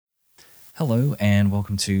Hello and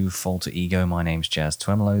welcome to Falter Ego. My name's Jazz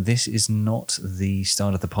Twemlow. This is not the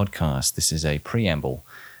start of the podcast. This is a preamble.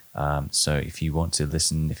 So if you want to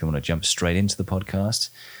listen, if you want to jump straight into the podcast,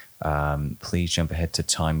 please jump ahead to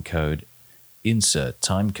timecode, insert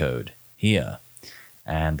timecode here.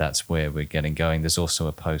 And that's where we're getting going. There's also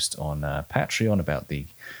a post on Patreon about the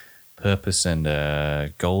purpose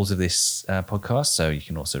and goals of this podcast. So you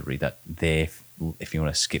can also read that there if you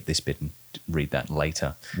want to skip this bit and read that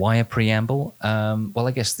later. Why a preamble? Well,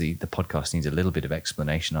 I guess the podcast needs a little bit of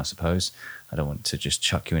explanation, I suppose. I don't want to just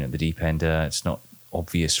chuck you in at the deep end. It's not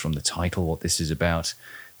obvious from the title what this is about.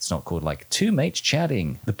 It's not called like Two Mates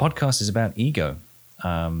Chatting. The podcast is about ego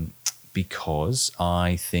because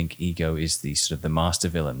I think ego is the sort of the master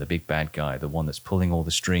villain, the big bad guy, the one that's pulling all the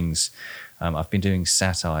strings. I've been doing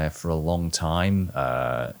satire for a long time,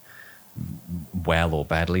 well or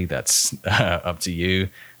badly, that's up to you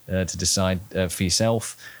to decide for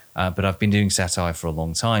yourself. But I've been doing satire for a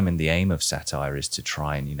long time, and the aim of satire is to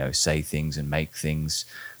try and, say things and make things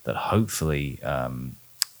that hopefully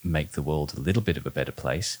make the world a little bit of a better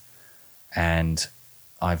place. And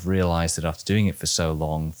I've realized that after doing it for so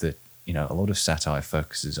long that, a lot of satire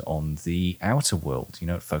focuses on the outer world.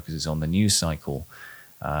 It focuses on the news cycle,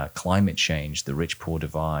 climate change, the rich-poor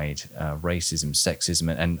divide, racism,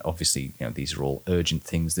 sexism, and obviously, these are all urgent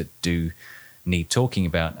things that do need talking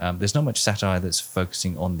about. There's not much satire that's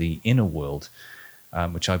focusing on the inner world,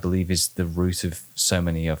 which I believe is the root of so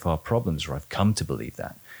many of our problems, or I've come to believe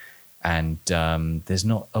that. And there's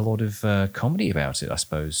not a lot of comedy about it, I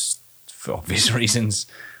suppose, for obvious reasons.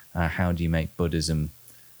 How do you make Buddhism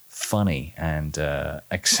funny and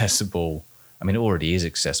accessible? I mean, it already is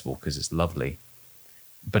accessible because it's lovely.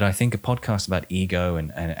 But I think a podcast about ego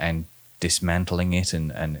and dismantling it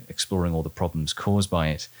and exploring all the problems caused by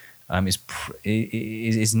it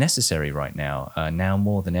is necessary right now. Now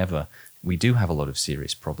more than ever, we do have a lot of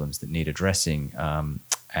serious problems that need addressing.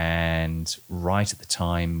 And right at the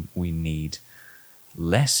time, we need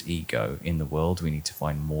less ego in the world. We need to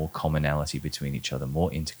find more commonality between each other,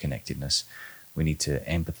 more interconnectedness. We need to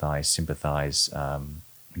empathize, sympathize.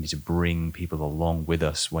 We need to bring people along with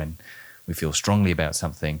us when we feel strongly about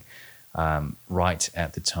something. Right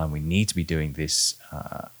at the time we need to be doing this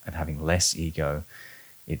and having less ego.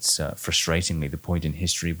 It's frustratingly the point in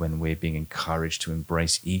history when we're being encouraged to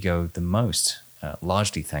embrace ego the most,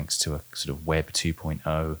 largely thanks to a sort of Web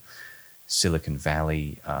 2.0 Silicon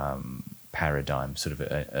Valley paradigm, sort of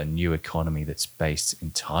a new economy that's based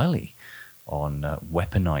entirely on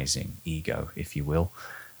weaponizing ego, if you will.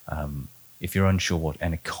 If you're unsure what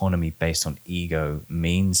an economy based on ego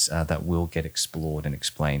means, that will get explored and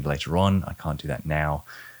explained later on. I can't do that now,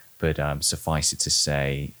 but suffice it to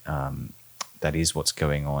say, that is what's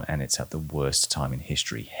going on, and it's at the worst time in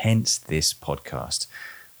history. Hence this podcast.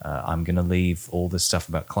 I'm going to leave all the stuff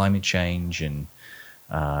about climate change and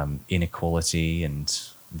inequality and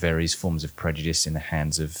various forms of prejudice in the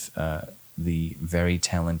hands of the very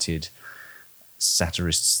talented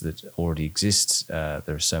satirists that already exist. There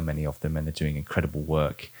are so many of them, and they're doing incredible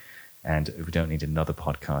work. And we don't need another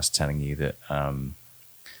podcast telling you that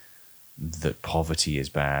that poverty is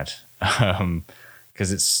bad,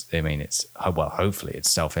 because hopefully it's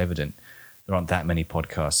self-evident. There aren't that many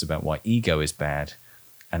podcasts about why ego is bad,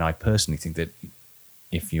 and I personally think that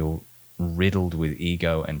if you're riddled with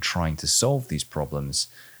ego and trying to solve these problems,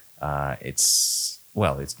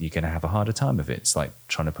 you're going to have a harder time of it. It's like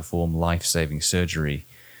trying to perform life-saving surgery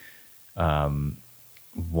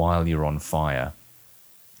while you're on fire.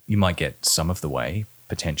 You might get some of the way,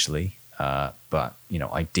 potentially, but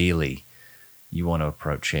ideally, you want to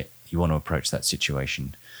approach it. You want to approach that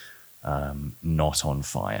situation not on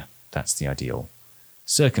fire. That's the ideal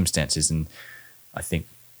circumstances, and I think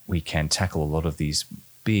we can tackle a lot of these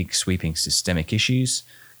big, sweeping, systemic issues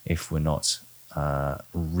if we're not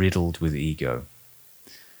riddled with ego.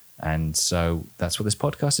 And so that's what this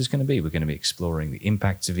podcast is going to be. We're going to be exploring the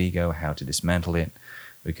impacts of ego, how to dismantle it.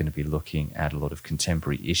 We're going to be looking at a lot of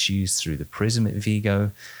contemporary issues through the prism of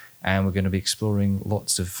ego. And we're going to be exploring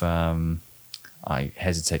lots of, I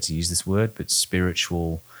hesitate to use this word, but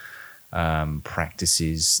spiritual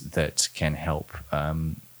practices that can help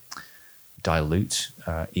dilute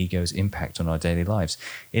ego's impact on our daily lives.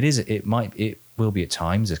 It will be at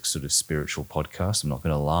times a sort of spiritual podcast, I'm not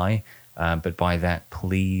going to lie. But by that,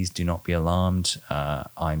 please do not be alarmed.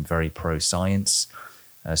 I'm very pro-science.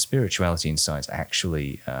 Spirituality and science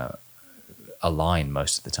actually align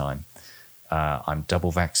most of the time. I'm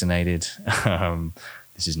double vaccinated.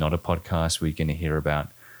 This is not a podcast where you're going to hear about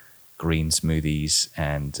green smoothies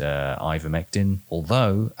and ivermectin,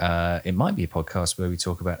 although it might be a podcast where we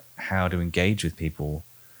talk about how to engage with people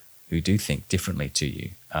who do think differently to you,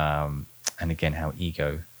 and again how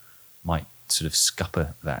ego might sort of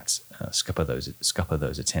scupper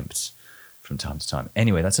those attempts from time to time.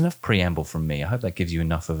 Anyway, that's enough preamble from me. I hope that gives you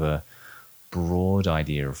enough of a broad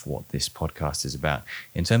idea of what this podcast is about.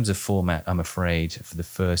 In terms of format, I'm afraid for the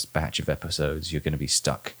first batch of episodes, you're going to be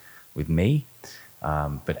stuck with me.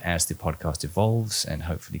 But as the podcast evolves and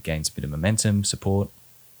hopefully gains a bit of momentum, support,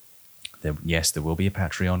 there will be a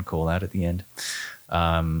Patreon call out at the end.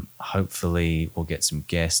 Hopefully we'll get some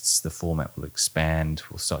guests. The format will expand.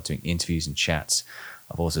 We'll start doing interviews and chats.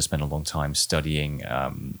 I've also spent a long time studying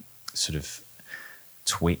sort of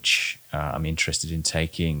Twitch. I'm interested in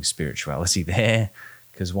taking spirituality there,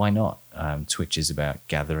 because why not? Twitch is about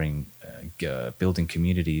gathering, building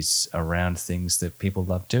communities around things that people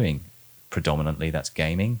love doing. Predominantly that's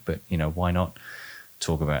gaming, but why not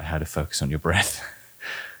talk about how to focus on your breath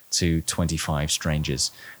to 25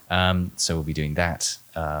 strangers? So we'll be doing that.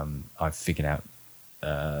 I've figured out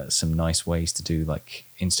some nice ways to do like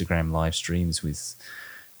Instagram live streams with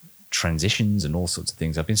transitions and all sorts of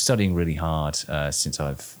things. I've been studying really hard since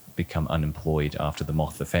I've become unemployed after the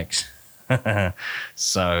moth effect.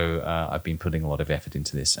 So I've been putting a lot of effort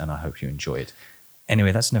into this, and I hope you enjoy it.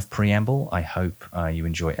 Anyway, that's enough preamble. I hope you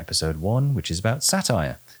enjoy episode 1, which is about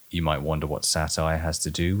satire. You might wonder what satire has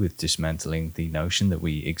to do with dismantling the notion that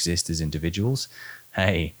we exist as individuals.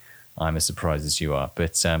 Hey, I'm as surprised as you are.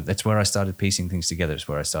 But that's where I started piecing things together. It's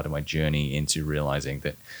where I started my journey into realizing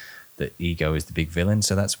that ego is the big villain.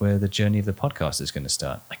 So that's where the journey of the podcast is going to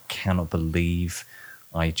start. I cannot believe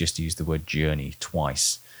I just used the word journey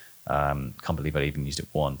twice. Can't believe I even used it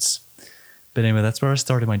once. But anyway, that's where I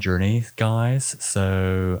started my journey, guys.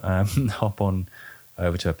 So hop on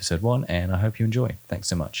over to episode 1, and I hope you enjoy. Thanks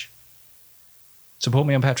so much. Support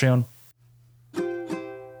me on Patreon.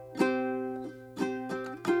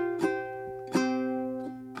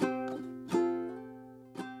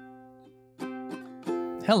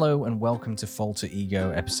 Hello and welcome to Falter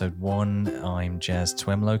Ego episode 1. I'm Jazz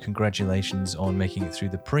Twemlow. Congratulations on making it through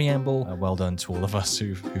the preamble. Well done to all of us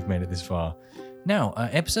who've made it this far. Now,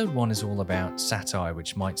 episode 1 is all about satire,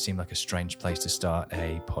 which might seem like a strange place to start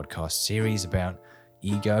a podcast series about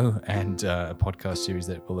ego, and a podcast series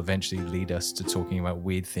that will eventually lead us to talking about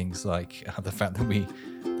weird things like the fact that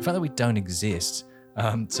we don't exist.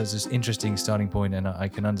 So it's an interesting starting point, and I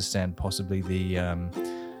can understand possibly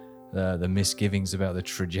the misgivings about the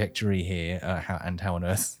trajectory here, and how on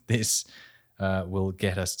earth this will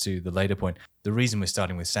get us to the later point. The reason we're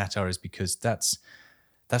starting with satire is because that's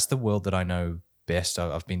the world that I know best.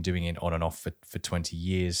 I've been doing it on and off for 20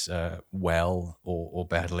 years, well or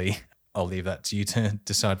badly. I'll leave that to you to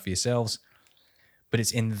decide for yourselves. But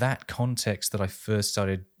it's in that context that I first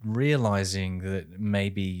started realizing that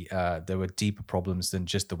maybe there were deeper problems than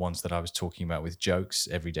just the ones that I was talking about with jokes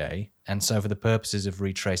every day. And so for the purposes of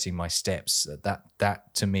retracing my steps,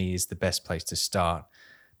 that to me is the best place to start,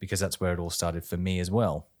 because that's where it all started for me as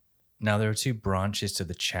well. Now, there are 2 branches to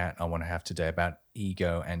the chat I want to have today about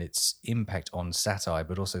ego and its impact on satire,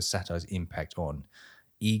 but also satire's impact on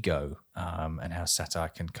ego, and how satire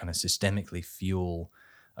can kind of systemically fuel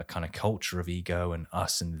a kind of culture of ego and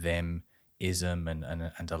us and them-ism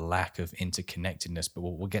and a lack of interconnectedness. But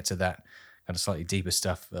we'll get to that kind of slightly deeper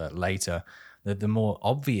stuff later. The more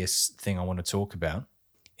obvious thing I want to talk about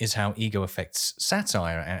is how ego affects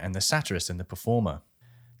satire and the satirist and the performer.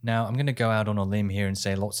 Now, I'm going to go out on a limb here and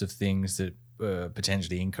say lots of things that are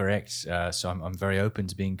potentially incorrect, so I'm very open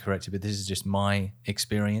to being corrected, but this is just my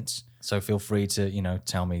experience. So feel free to,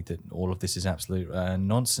 tell me that all of this is absolute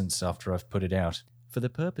nonsense after I've put it out. For the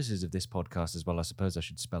purposes of this podcast as well, I suppose I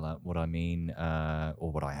should spell out what I mean,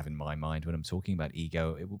 or what I have in my mind when I'm talking about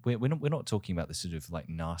ego. We're not talking about the sort of like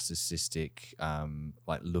narcissistic,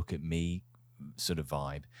 like look at me sort of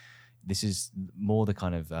vibe. This is more the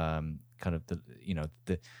kind of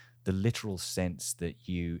the literal sense that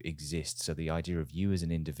you exist. So the idea of you as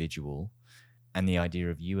an individual, and the idea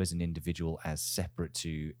of you as an individual as separate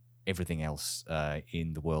to everything else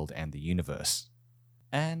in the world and the universe.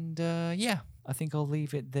 And I think I'll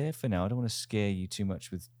leave it there for now. I don't want to scare you too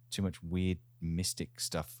much with too much weird mystic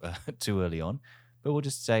stuff too early on. But we'll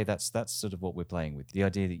just say that's sort of what we're playing with. The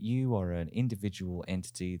idea that you are an individual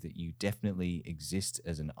entity, that you definitely exist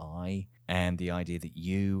as an I, and the idea that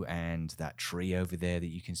you and that tree over there that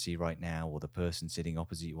you can see right now, or the person sitting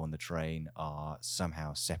opposite you on the train, are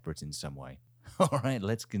somehow separate in some way. All right,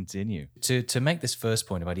 let's continue. To make this first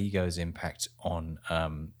point about ego's impact on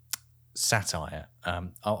satire,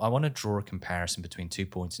 I want to draw a comparison between 2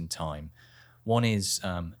 points in time. One is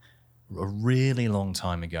a really long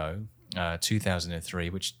time ago, 2003,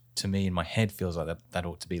 which to me in my head feels like that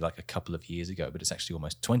ought to be like a couple of years ago, but it's actually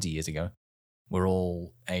almost 20 years ago. We're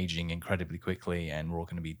all aging incredibly quickly, and we're all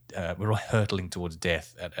going to be we're all hurtling towards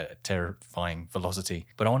death at a terrifying velocity.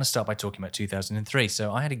 But I want to start by talking about 2003.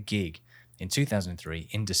 So I had a gig in 2003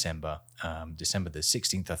 in December, December the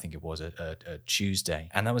 16th, I think it was, a Tuesday.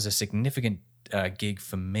 And that was a significant gig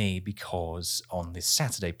for me because on this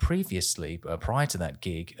Saturday previously, prior to that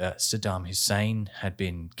gig, Saddam Hussein had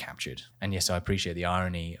been captured. And yes, I appreciate the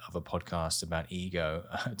irony of a podcast about ego,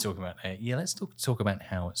 talking about, let's talk about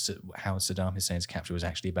how Saddam Hussein's capture was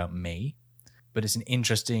actually about me. But it's an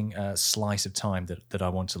interesting slice of time that I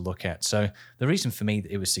want to look at. So the reason for me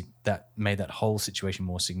that made that whole situation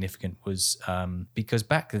more significant was because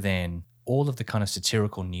back then, all of the kind of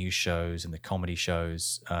satirical news shows and the comedy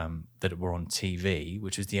shows that were on TV,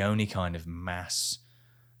 which was the only kind of mass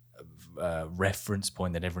reference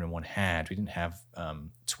point that everyone had. We didn't have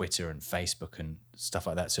Twitter and Facebook and stuff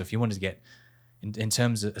like that. So if you wanted to get, in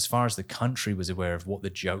terms of, as far as the country was aware of what the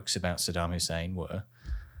jokes about Saddam Hussein were,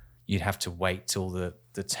 you'd have to wait till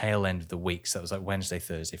the tail end of the week. So that was like Wednesday,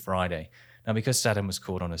 Thursday, Friday. Now, because Saddam was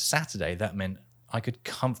caught on a Saturday, that meant I could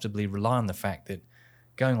comfortably rely on the fact that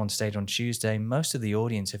going on stage on Tuesday, most of the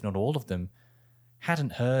audience, if not all of them,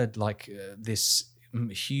 hadn't heard like this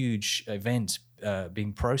huge event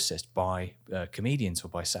being processed by comedians or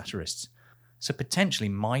by satirists. So potentially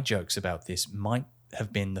my jokes about this might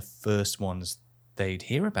have been the first ones they'd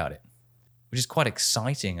hear about it, which is quite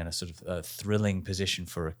exciting and a sort of thrilling position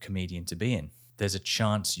for a comedian to be in. There's a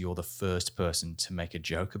chance you're the first person to make a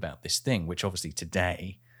joke about this thing, which obviously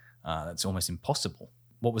today, that's almost impossible.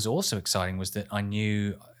 What was also exciting was that I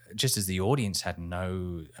knew, just as the audience had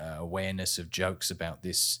no awareness of jokes about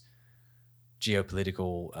this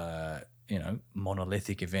geopolitical,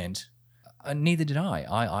 monolithic event, neither did I.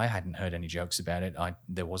 I hadn't heard any jokes about it.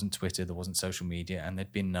 There wasn't Twitter, there wasn't social media, and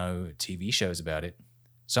there'd been no TV shows about it.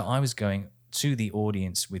 So I was going to the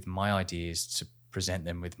audience with my ideas to present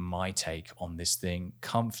them with my take on this thing,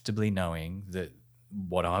 comfortably knowing that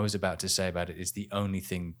what I was about to say about it is the only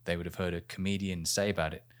thing they would have heard a comedian say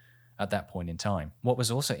about it at that point in time. What was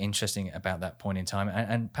also interesting about that point in time,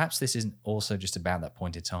 and perhaps this isn't also just about that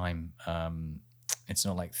point in time, it's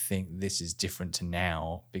not like this is different to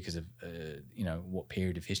now because of what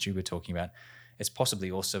period of history we're talking about. It's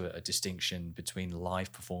possibly also a distinction between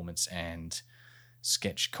live performance and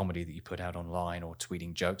sketch comedy that you put out online or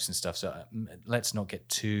tweeting jokes and stuff. So let's not get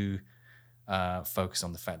too focused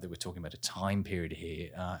on the fact that we're talking about a time period here.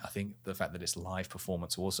 I think the fact that it's live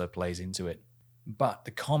performance also plays into it. But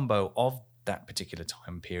the combo of that particular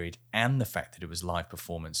time period and the fact that it was live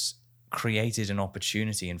performance created an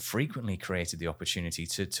opportunity, and frequently created the opportunity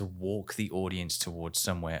to walk the audience towards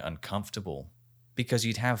somewhere uncomfortable, because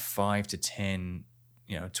you'd have 5 to 10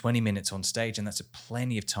 20 minutes on stage, and that's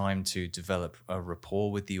plenty of time to develop a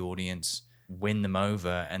rapport with the audience, win them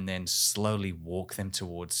over, and then slowly walk them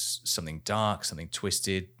towards something dark, something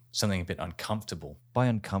twisted, something a bit uncomfortable. By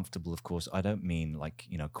uncomfortable, of course, I don't mean like,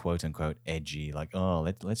 quote unquote edgy, like, oh,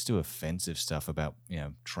 let's do offensive stuff about,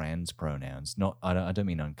 trans pronouns. I don't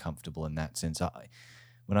mean uncomfortable in that sense.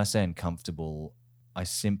 When I say uncomfortable, I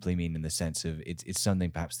simply mean in the sense of it's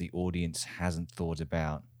something perhaps the audience hasn't thought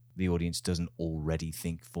about. The audience doesn't already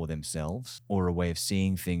think for themselves, or a way of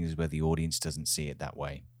seeing things where the audience doesn't see it that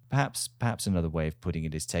way. Perhaps another way of putting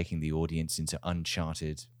it is taking the audience into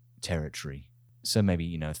uncharted territory. So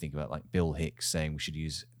maybe, think about like Bill Hicks saying we should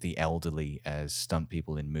use the elderly as stunt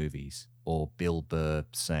people in movies, or Bill Burr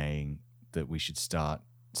saying that we should start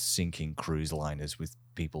sinking cruise liners with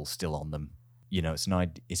people still on them. It's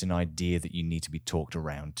an idea that you need to be talked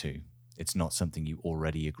around to. It's not something you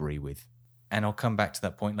already agree with. And I'll come back to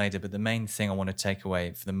that point later, but the main thing I want to take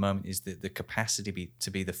away for the moment is the capacity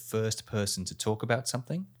to be the first person to talk about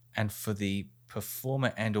something, and for the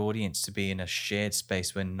performer and audience to be in a shared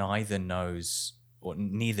space where neither knows or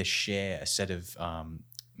neither share a set of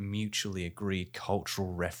mutually agreed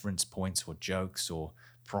cultural reference points or jokes or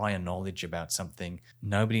prior knowledge about something.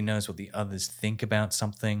 Nobody knows what the others think about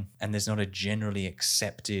something, and there's not a generally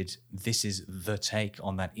accepted, this is the take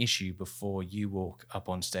on that issue before you walk up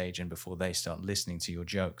on stage and before they start listening to your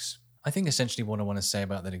jokes. I think essentially what I want to say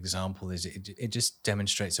about that example is it just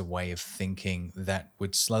demonstrates a way of thinking that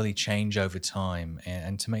would slowly change over time.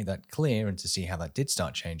 And to make that clear and to see how that did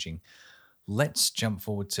start changing, let's jump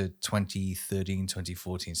forward to 2013,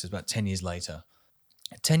 2014, so it's about 10 years later.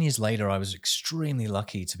 10 years later, I was extremely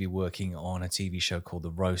lucky to be working on a TV show called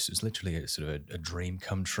The Roast. It was literally a dream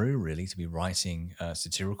come true, really, to be writing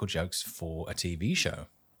satirical jokes for a TV show.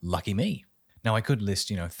 Lucky me. Now, I could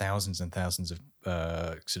list, thousands and thousands of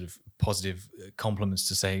sort of positive compliments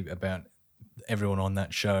to say about everyone on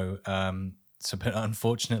that show. But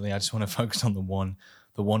unfortunately, I just want to focus on the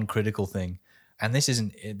one critical thing. And this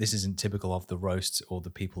isn't typical of the roast or the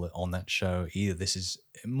people on that show either. This is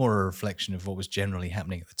more a reflection of what was generally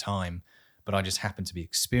happening at the time, but I just happened to be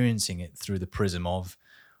experiencing it through the prism of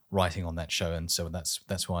writing on that show, and so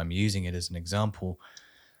that's why I'm using it as an example.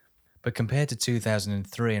 But compared to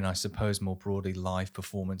 2003, and I suppose more broadly live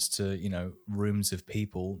performance to, rooms of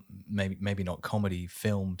people, maybe not comedy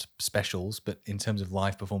filmed specials, but in terms of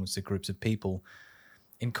live performance to groups of people,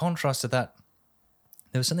 in contrast to that,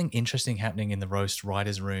 there was something interesting happening in the roast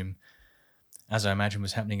writers' room, as I imagine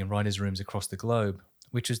was happening in writers' rooms across the globe,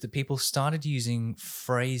 which was that people started using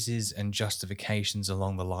phrases and justifications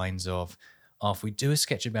along the lines of, oh, if we do a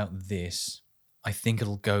sketch about this, I think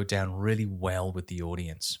it'll go down really well with the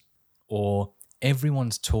audience. Or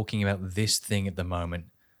everyone's talking about this thing at the moment,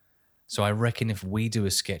 so I reckon if we do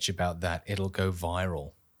a sketch about that, it'll go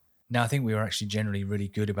viral. Now, I think we were actually generally really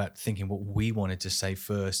good about thinking what we wanted to say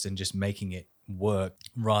first and just making it work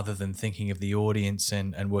rather than thinking of the audience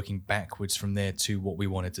and working backwards from there to what we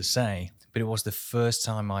wanted to say. But it was the first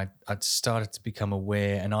time I'd started to become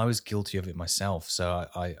aware, and I was guilty of it myself, so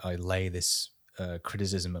I lay this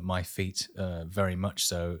criticism at my feet very much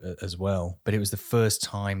so as well. But it was the first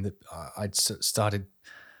time that I'd started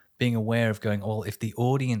being aware of going, well, if the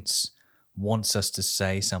audience wants us to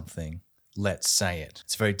say something, let's say it.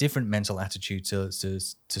 It's a very different mental attitude to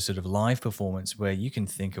sort of live performance, where you can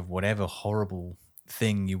think of whatever horrible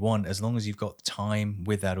thing you want. As long as you've got time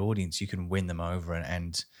with that audience, you can win them over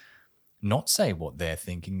and not say what they're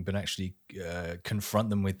thinking, but actually confront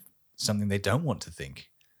them with something they don't want to think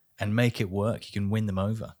and make it work. You can win them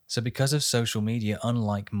over. So because of social media,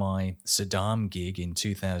 unlike my Saddam gig in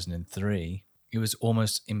 2003, it was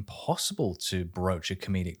almost impossible to broach a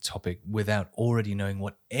comedic topic without already knowing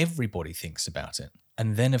what everybody thinks about it.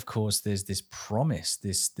 And then, of course, there's this promise,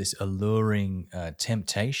 this alluring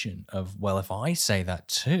temptation of, well, if I say that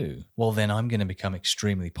too, well, then I'm going to become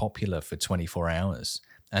extremely popular for 24 hours.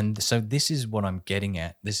 And so this is what I'm getting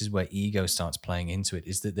at. This is where ego starts playing into it,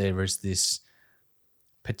 is that there is this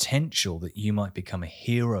potential that you might become a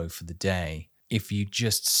hero for the day if you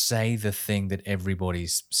just say the thing that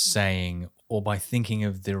everybody's saying, or by thinking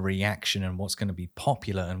of the reaction and what's going to be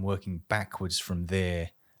popular and working backwards from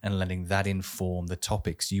there and letting that inform the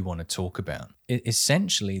topics you want to talk about.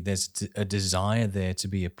 Essentially, there's a desire there to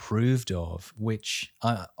be approved of, which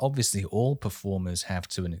obviously all performers have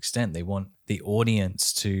to an extent. They want the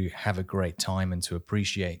audience to have a great time and to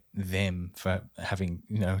appreciate them for having,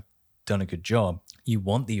 done a good job. You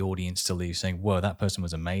want the audience to leave saying, whoa, that person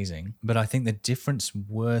was amazing. But I think the difference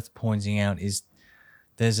worth pointing out is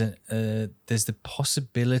there's the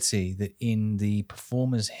possibility that in the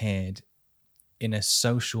performer's head, in a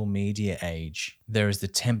social media age, there is the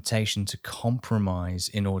temptation to compromise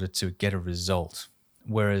in order to get a result.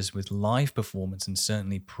 Whereas with live performance, and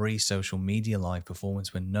certainly pre-social media live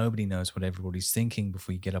performance, when nobody knows what everybody's thinking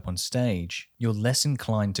before you get up on stage, you're less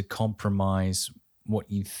inclined to compromise what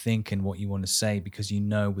you think and what you want to say, because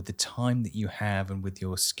with the time that you have and with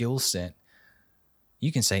your skill set,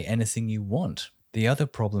 you can say anything you want. The other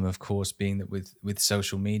problem, of course, being that with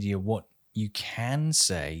social media, what you can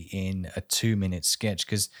say in a 2-minute sketch,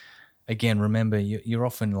 because again, remember, you're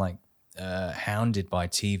often hounded by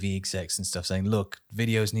TV execs and stuff saying, look,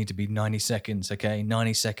 videos need to be 90 seconds, okay?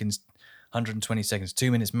 90 seconds, 120 seconds,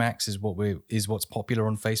 2 minutes max is what's popular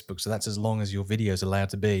on Facebook, so that's as long as your video is allowed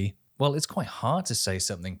to be. Well, it's quite hard to say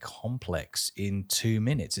something complex in 2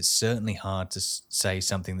 minutes. It's certainly hard to say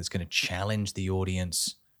something that's going to challenge the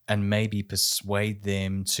audience and maybe persuade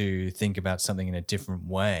them to think about something in a different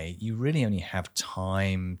way. You really only have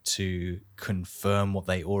time to confirm what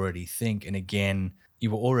they already think. And again, you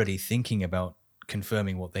were already thinking about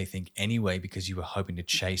confirming what they think anyway, because you were hoping to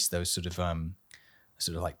chase those sort of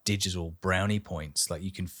like digital brownie points. Like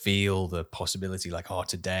you can feel the possibility, like, oh,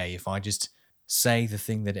 today, if I just say the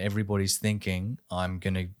thing that everybody's thinking, I'm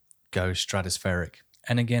going to go stratospheric.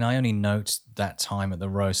 And again, I only note that time at the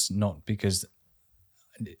roast, not because,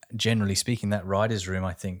 generally speaking, that writer's room,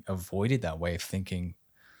 I think, avoided that way of thinking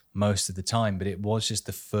most of the time, but it was just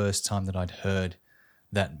the first time that I'd heard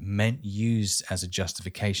that meant used as a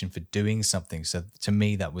justification for doing something. So to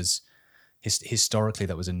me, that was, historically,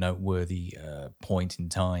 that was a noteworthy point in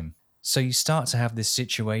time. So you start to have this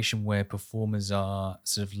situation where performers are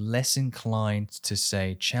sort of less inclined to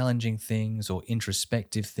say challenging things or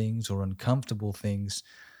introspective things or uncomfortable things,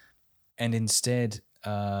 and instead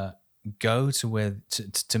go to where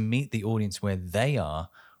to meet the audience where they are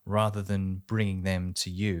rather than bringing them to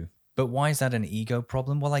you. But why is that an ego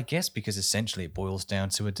problem? Well, I guess because essentially it boils down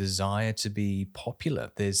to a desire to be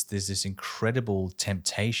popular. There's this incredible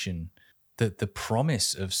temptation that the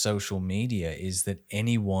promise of social media is that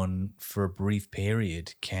anyone for a brief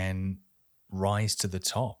period can rise to the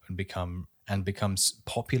top and becomes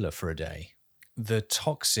popular for a day. The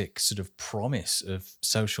toxic sort of promise of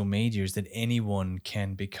social media is that anyone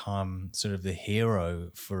can become sort of the hero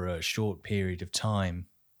for a short period of time.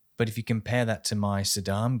 But if you compare that to my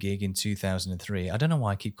Saddam gig in 2003, I don't know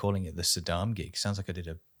why I keep calling it the Saddam gig. Sounds like I did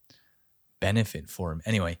a benefit for him.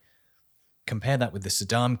 Anyway, compare that with the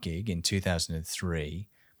Saddam gig in 2003.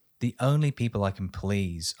 The only people I can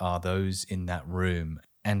please are those in that room.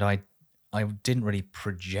 And I didn't really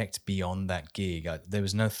project beyond that gig. There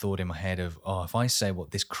was no thought in my head of, oh, if I say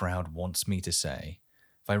what this crowd wants me to say,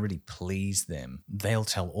 if I really please them, they'll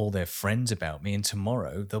tell all their friends about me, and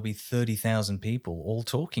tomorrow there'll be 30,000 people all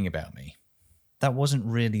talking about me. That wasn't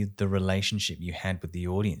really the relationship you had with the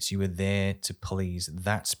audience. You were there to please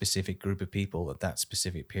that specific group of people at that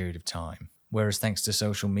specific period of time. Whereas thanks to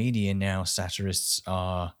social media now, satirists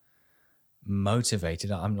are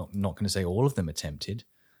motivated. I'm not going to say all of them are tempted,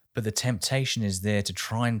 but the temptation is there to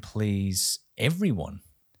try and please everyone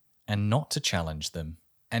and not to challenge them,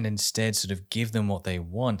 and instead sort of give them what they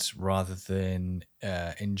want rather than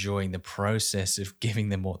enjoying the process of giving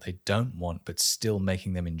them what they don't want, but still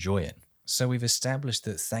making them enjoy it. So we've established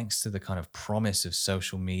that thanks to the kind of promise of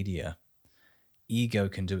social media, ego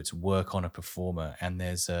can do its work on a performer, and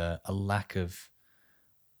there's a lack of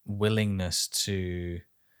willingness to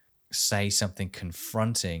say something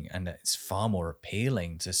confronting, and it's far more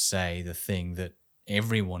appealing to say the thing that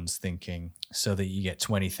everyone's thinking so that you get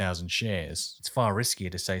 20,000 shares. It's far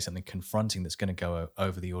riskier to say something confronting that's going to go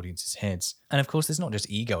over the audience's heads. And of course, there's not just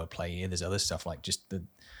ego at play here. There's other stuff like just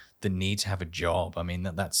the need to have a job. I mean,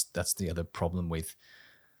 that's the other problem with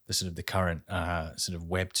the sort of the current sort of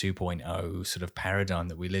Web 2.0 sort of paradigm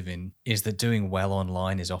that we live in, is that doing well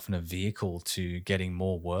online is often a vehicle to getting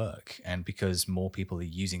more work. And because more people are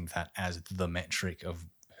using that as the metric of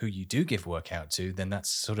who you do give work out to, then that's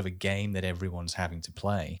sort of a game that everyone's having to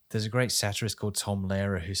play. There's a great satirist called Tom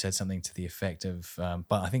Lehrer who said something to the effect of,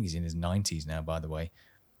 but I think he's in his 90s now, by the way,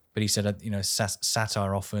 but he said,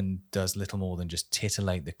 satire often does little more than just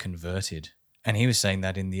titillate the converted. And he was saying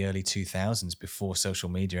that in the early 2000s before social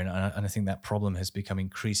media. And I think that problem has become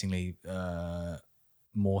increasingly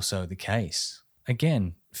more so the case.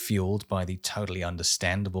 Again, fueled by the totally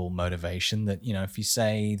understandable motivation that, if you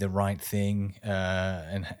say the right thing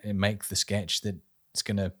and make the sketch that it's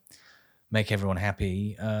going to make everyone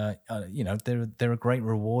happy, there are great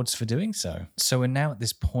rewards for doing so. So we're now at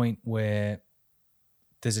this point where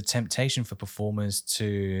there's a temptation for performers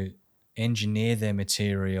to engineer their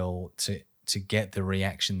material to get the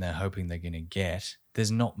reaction they're hoping they're going to get.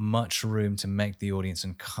 There's not much room to make the audience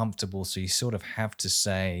uncomfortable, so you sort of have to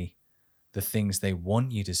say the things they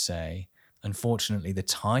want you to say. Unfortunately, the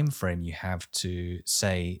time frame you have to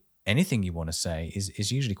say anything you want to say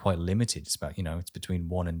is usually quite limited. It's about, it's between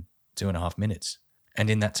 1 and 2.5 minutes. And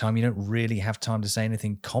in that time, you don't really have time to say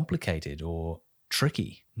anything complicated or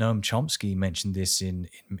tricky. Noam Chomsky mentioned this in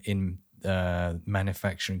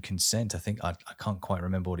Manufacturing Consent. I think I can't quite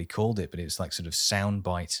remember what he called it, but it was like sort of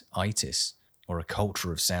soundbite-itis, or a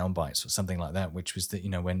culture of sound bites or something like that, which was that,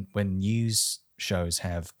 when news shows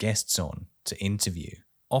have guests on to interview,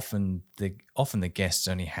 often the guests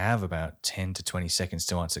only have about 10 to 20 seconds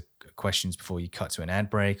to answer questions before you cut to an ad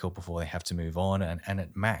break or before they have to move on, and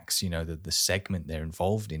at max, the segment they're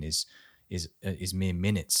involved in is mere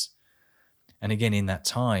minutes. And again, in that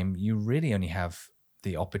time, you really only have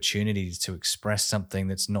the opportunity to express something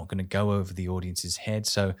that's not going to go over the audience's head.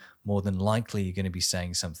 So more than likely, you're going to be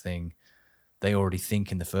saying something they already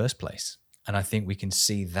think in the first place. And I think we can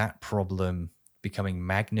see that problem becoming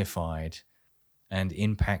magnified and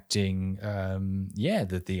impacting,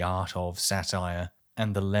 the art of satire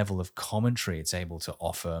and the level of commentary it's able to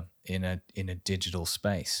offer in a digital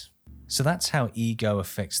space. So that's how ego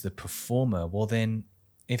affects the performer. Well, then,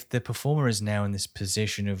 if the performer is now in this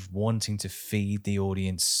position of wanting to feed the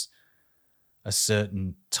audience a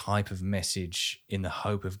certain type of message in the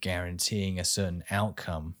hope of guaranteeing a certain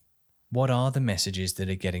outcome, what are the messages that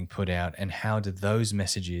are getting put out, and how do those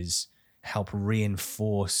messages help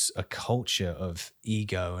reinforce a culture of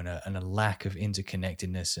ego and a lack of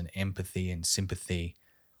interconnectedness and empathy and sympathy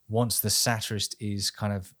once the satirist is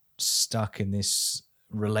kind of stuck in this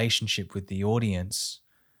relationship with the audience,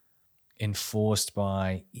 enforced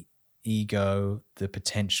by ego, the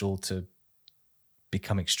potential to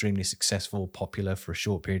become extremely successful, popular for a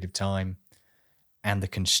short period of time, and the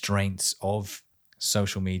constraints of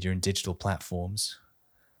social media and digital platforms?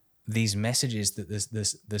 these messages that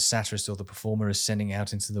the satirist or the performer is sending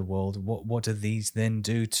out into the world, what do these then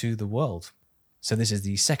do to the world? So this is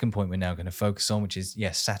the second point we're now going to focus on, which is,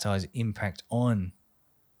 yes, satire's impact on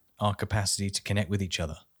our capacity to connect with each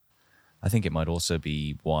other. I think it might also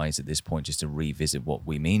be wise at this point just to revisit what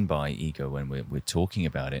we mean by ego when we're talking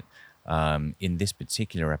about it. In this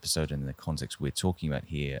particular episode and in the context we're talking about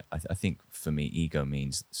here, I think for me, ego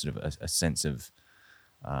means sort of a sense of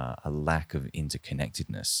a lack of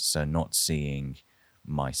interconnectedness. So not seeing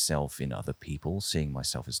myself in other people, seeing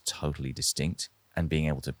myself as totally distinct, and being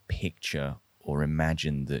able to picture or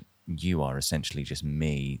imagine that you are essentially just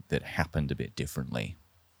me that happened a bit differently.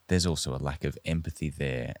 There's also a lack of empathy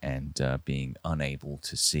there, and being unable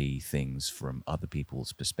to see things from other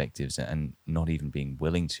people's perspectives, and not even being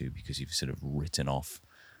willing to, because you've sort of written off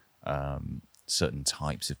certain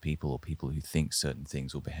types of people, or people who think certain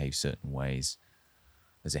things or behave certain ways.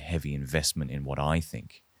 There's a heavy investment in what I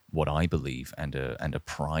think, what I believe, and a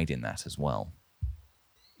pride in that as well.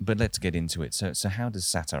 But let's get into it. So how does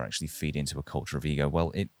satire actually feed into a culture of ego?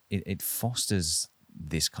 Well, it fosters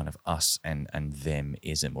this kind of us and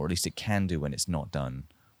them-ism, or at least it can do when it's not done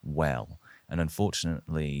well. And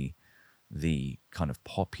unfortunately, the kind of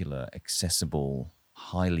popular, accessible,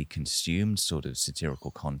 highly consumed sort of satirical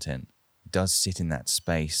content does sit in that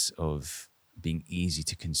space of being easy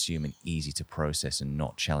to consume and easy to process and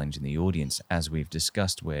not challenging the audience, as we've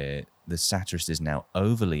discussed, where the satirist is now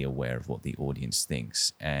overly aware of what the audience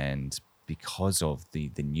thinks. And because of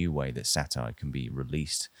the new way that satire can be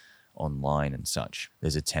released online and such,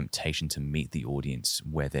 there's a temptation to meet the audience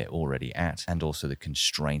where they're already at, and also the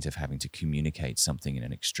constraint of having to communicate something in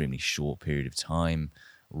an extremely short period of time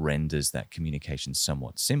renders that communication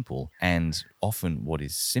somewhat simple. And often what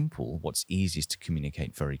is simple, what's easiest to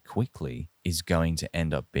communicate very quickly, is going to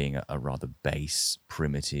end up being a rather base,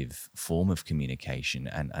 primitive form of communication,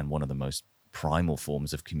 and one of the most primal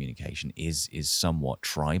forms of communication is somewhat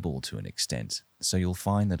tribal to an extent. So you'll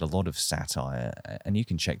find that a lot of satire, and you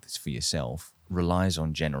can check this for yourself, relies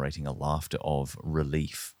on generating a laughter of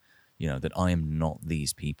relief. You know, that I am not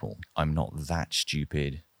these people. I'm not that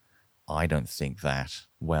stupid. I don't think that.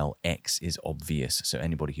 Well, X is obvious, so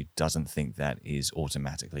anybody who doesn't think that is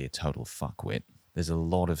automatically a total fuckwit. There's a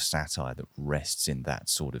lot of satire that rests in that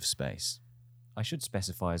sort of space. I should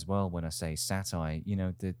specify as well, when I say satire, you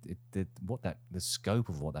know, the scope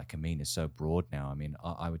of what that can mean is so broad now. I mean,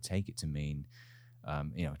 I would take it to mean,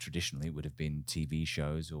 you know, traditionally it would have been TV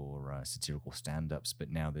shows or satirical stand-ups, but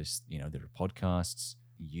now there's, you know, there are podcasts,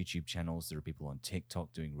 YouTube channels, there are people on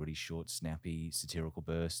TikTok doing really short, snappy satirical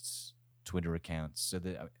bursts, Twitter accounts. So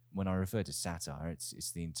that when I refer to satire,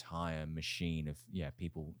 it's the entire machine of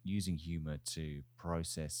people using humor to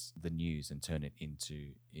process the news and turn it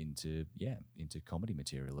into comedy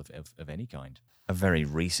material of any kind. A very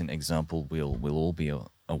recent example we'll all be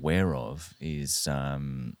aware of is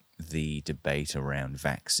the debate around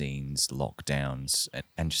vaccines, lockdowns,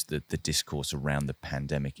 and just the discourse around the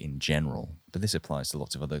pandemic in general. But this applies to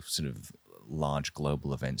lots of other sort of large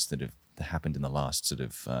global events that have happened in the last sort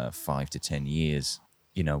of 5 to 10 years.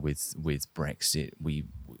 You know, with Brexit,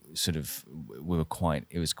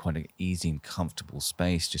 it was quite an easy and comfortable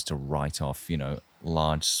space just to write off, you know,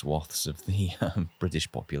 large swaths of the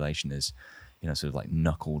British population as, you know, sort of like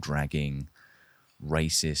knuckle dragging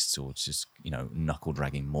racists, or just, you know, knuckle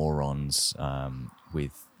dragging morons.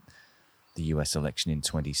 With the US election in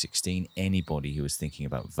 2016, anybody who was thinking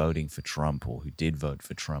about voting for Trump or who did vote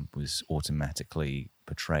for Trump was automatically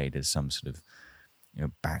portrayed as some sort of, you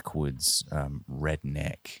know, backwards,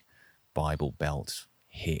 redneck, Bible Belt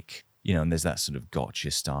hick. You know, and there's that sort of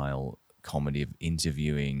gotcha style comedy of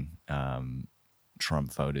interviewing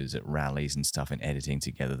Trump voters at rallies and stuff, and editing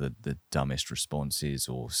together the dumbest responses,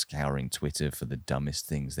 or scouring Twitter for the dumbest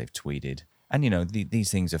things they've tweeted. And, you know,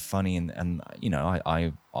 these things are funny, and you know,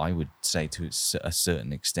 I would say to a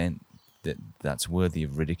certain extent that's worthy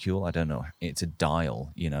of ridicule. I don't know. It's a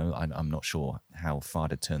dial, you know. I'm not sure how far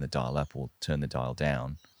to turn the dial up or turn the dial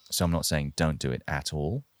down. So I'm not saying don't do it at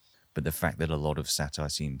all. But the fact that a lot of satire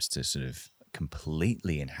seems to sort of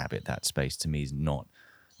completely inhabit that space, to me, is not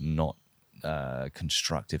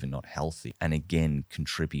constructive and not healthy. And again,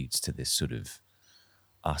 contributes to this sort of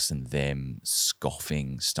us and them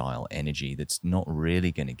scoffing style energy that's not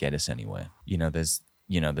really going to get us anywhere. There's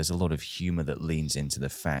a lot of humor that leans into the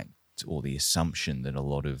fact, or the assumption, that a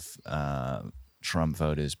lot of Trump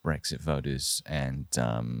voters, Brexit voters, and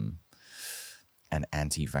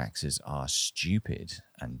anti-vaxxers are stupid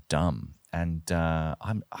and dumb. And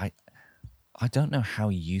I don't know how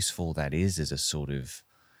useful that is as a sort of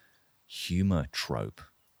humor trope.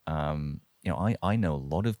 I know a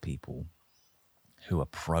lot of people who are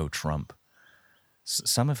pro-Trump,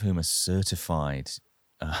 some of whom are certified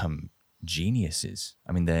geniuses.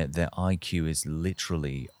 I mean, their IQ is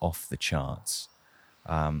literally off the charts.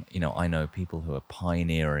 I know people who are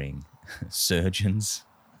pioneering surgeons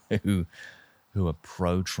who are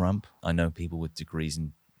pro-Trump. I know people with degrees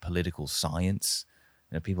in political science.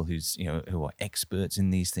 People who are experts in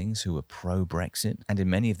these things who are pro-Brexit. And in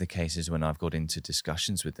many of the cases when I've got into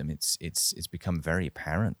discussions with them, it's become very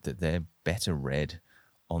apparent that they're better read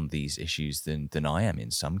on these issues than I am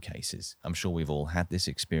in some cases. I'm sure we've all had this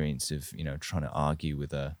experience of trying to argue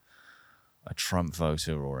with a Trump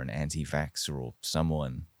voter or an anti-vaxxer or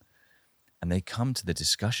someone, and they come to the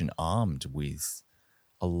discussion armed with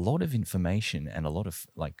a lot of information and a lot of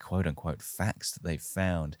quote unquote facts that they've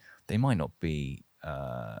found. They might not be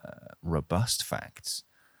robust facts.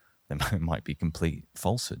 They might be complete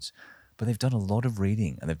falsehoods, but they've done a lot of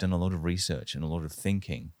reading and they've done a lot of research and a lot of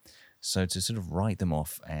thinking. So to sort of write them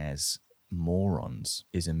off as morons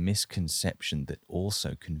is a misconception that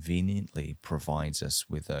also conveniently provides us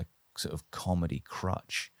with a sort of comedy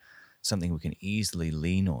crutch, something we can easily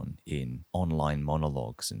lean on in online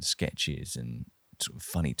monologues and sketches and sort of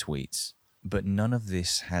funny tweets. But none of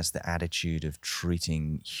this has the attitude of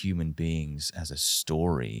treating human beings as a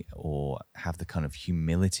story, or have the kind of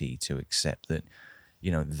humility to accept that,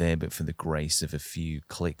 there but for the grace of a few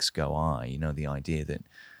clicks go I. The idea that,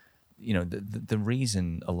 the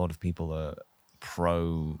reason a lot of people are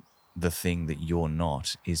pro the thing that you're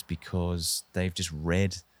not is because they've just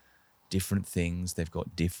read different things. They've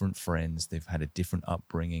got different friends. They've had a different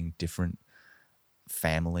upbringing, different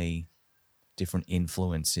family, different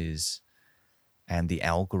influences. And the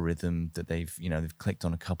algorithm that they've clicked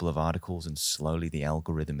on a couple of articles and slowly the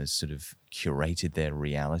algorithm has sort of curated their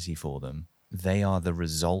reality for them. They are the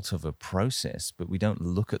result of a process, but we don't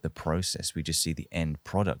look at the process. We just see the end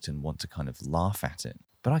product and want to kind of laugh at it.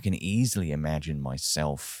 But I can easily imagine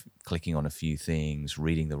myself clicking on a few things,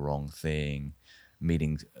 reading the wrong thing,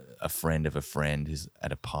 meeting a friend of a friend who's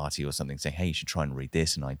at a party or something, saying, hey, you should try and read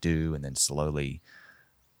this, and I do, and then slowly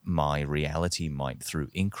my reality might, through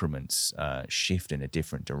increments, shift in a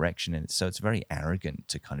different direction. And so it's very arrogant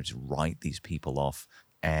to kind of just write these people off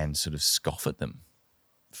and sort of scoff at them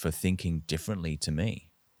for thinking differently to me.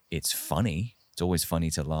 It's funny. It's always funny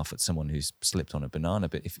to laugh at someone who's slipped on a banana,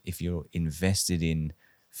 but if you're invested in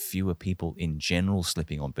fewer people in general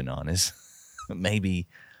slipping on bananas, maybe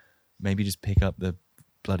just pick up the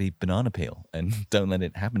bloody banana peel and don't let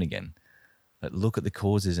it happen again. Look at the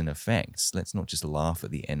causes and effects. Let's not just laugh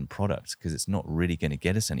at the end product, because it's not really going to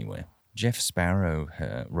get us anywhere. Jeff Sparrow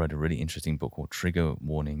wrote a really interesting book called Trigger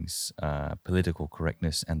Warnings, Political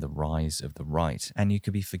Correctness and the Rise of the Right. And you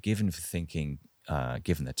could be forgiven for thinking,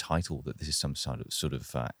 given the title, that this is some sort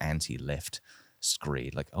of anti-left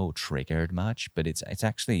screed, like, oh, triggered much? But it's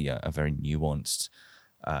actually a very nuanced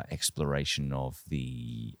exploration of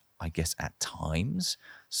the, I guess at times,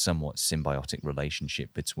 somewhat symbiotic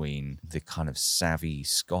relationship between the kind of savvy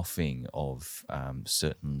scoffing of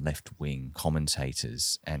certain left-wing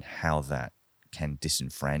commentators and how that can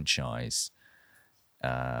disenfranchise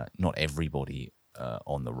not everybody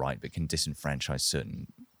on the right, but can disenfranchise certain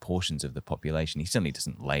portions of the population. He certainly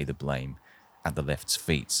doesn't lay the blame at the left's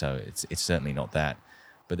feet, so it's certainly not that.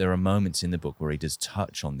 But there are moments in the book where he does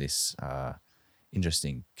touch on this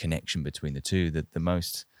interesting connection between the two, that the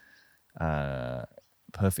most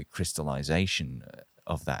perfect crystallization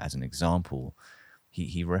of that, as an example,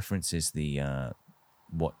 he references the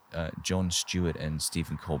what Jon Stewart and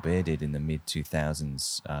Stephen Colbert did in the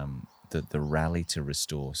mid-2000s, the rally to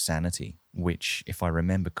restore sanity, which, if I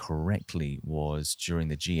remember correctly, was during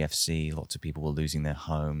the GFC. Lots of people were losing their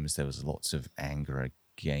homes. There was lots of anger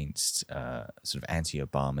against sort of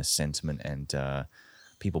anti-Obama sentiment, and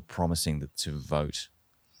people promising to vote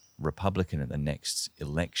Republican at the next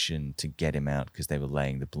election to get him out because they were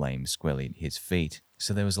laying the blame squarely at his feet.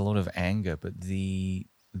 So there was a lot of anger, but the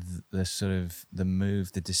sort of the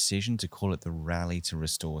move, the decision to call it the rally to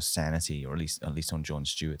restore sanity, or at least on Jon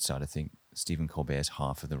Stewart's side, I think Stephen Colbert's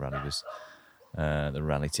half of the rally was the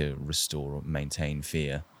rally to restore or maintain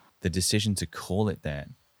fear. The decision to call it that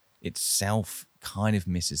itself kind of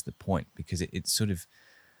misses the point, because it sort of,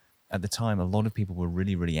 at the time, a lot of people were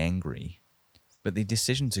really, really angry. But the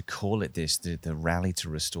decision to call it this, the rally to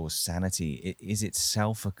restore sanity, it is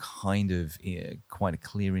itself a kind of quite a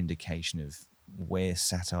clear indication of where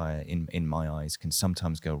satire, in my eyes, can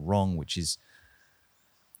sometimes go wrong, which is,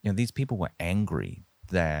 these people were angry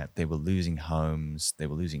that they were losing homes, they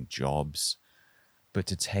were losing jobs, but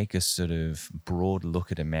to take a sort of broad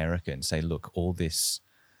look at America and say, look, all this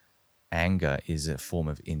anger is a form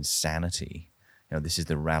of insanity, this is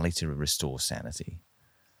the rally to restore sanity.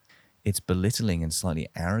 It's belittling and slightly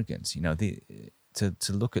arrogant. To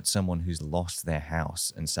look at someone who's lost their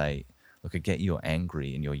house and say, look, I get you're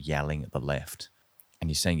angry and you're yelling at the left and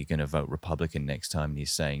you're saying you're going to vote Republican next time and you're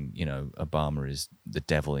saying, Obama is the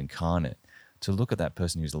devil incarnate. To look at that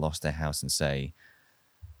person who's lost their house and say,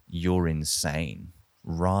 you're insane,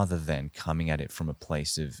 rather than coming at it from a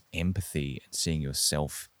place of empathy and seeing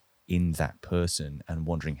yourself in that person and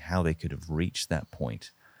wondering how they could have reached that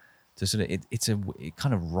point. To sort of, it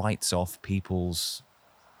kind of writes off people's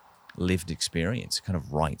lived experience, kind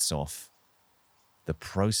of writes off the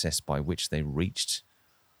process by which they reached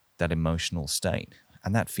that emotional state.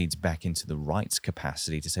 And that feeds back into the right's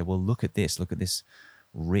capacity to say, well, look at this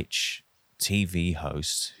rich TV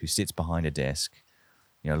host who sits behind a desk,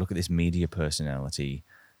 look at this media personality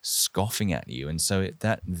scoffing at you. And so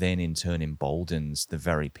that then in turn emboldens the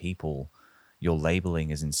very people you're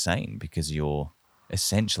labeling as insane, because you're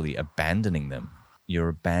essentially abandoning them. You're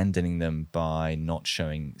abandoning them by not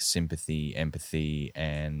showing sympathy, empathy,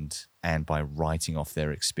 and by writing off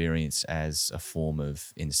their experience as a form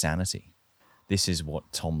of insanity. This is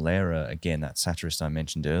what Tom Lehrer, again, that satirist I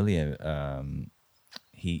mentioned earlier,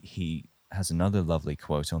 he has another lovely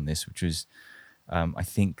quote on this, which was, I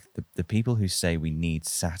think the people who say we need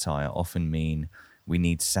satire often mean we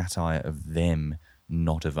need satire of them,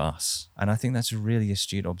 not of us. And I think that's a really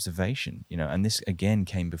astute observation, and this again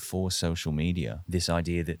came before social media. This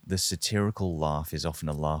idea that the satirical laugh is often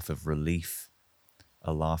a laugh of relief,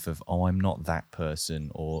 a laugh of, oh, I'm not that person,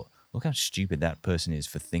 or look how stupid that person is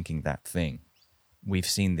for thinking that thing. We've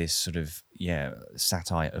seen this sort of,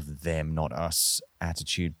 satire of them, not us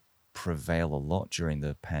attitude prevail a lot during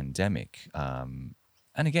the pandemic. And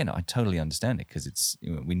again, I totally understand it, because it's,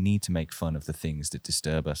 we need to make fun of the things that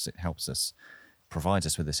disturb us. It helps us, provides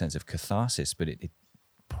us with a sense of catharsis, but it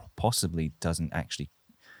possibly doesn't actually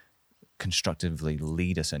constructively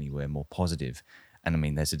lead us anywhere more positive. And I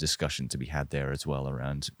mean, there's a discussion to be had there as well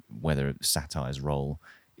around whether satire's role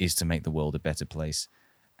is to make the world a better place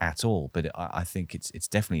at all. But I think it's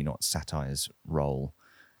definitely not satire's role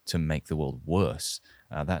to make the world worse.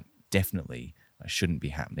 That definitely shouldn't be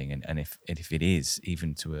happening. And if it is,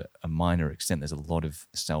 even to a minor extent, there's a lot of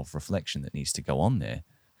self-reflection that needs to go on there.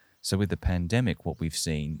 So with the pandemic, what we've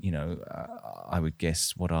seen, I would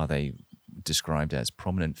guess, what are they described as?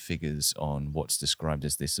 Prominent figures on what's described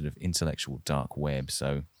as this sort of intellectual dark web.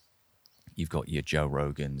 So you've got your Joe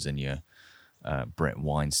Rogans and your Brett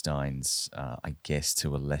Weinsteins, I guess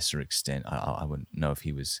to a lesser extent. I wouldn't know if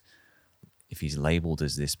he's labeled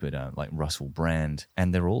as this, but like Russell Brand.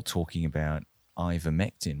 And they're all talking about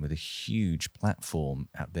ivermectin with a huge platform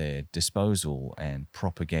at their disposal and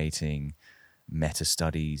propagating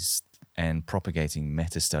meta-studies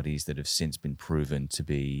that have since been proven to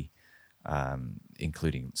be,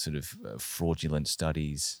 including sort of fraudulent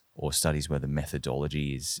studies or studies where the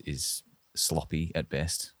methodology is sloppy at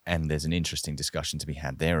best. And there's an interesting discussion to be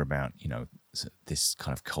had there about, this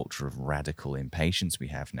kind of culture of radical impatience we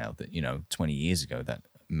have now that, 20 years ago, that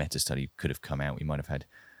meta-study could have come out. We might have had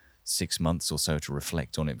 6 months or so to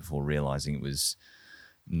reflect on it before realizing it was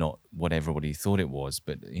not what everybody thought it was.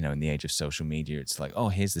 But, in the age of social media, it's like, oh,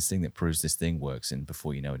 here's this thing that proves this thing works. And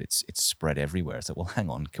before you know it, it's spread everywhere. It's like, well, hang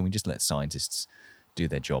on, can we just let scientists do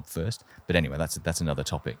their job first? But anyway, that's another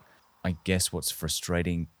topic. I guess what's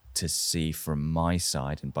frustrating to see from my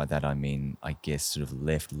side, and by that I mean, I guess, sort of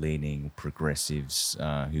left-leaning progressives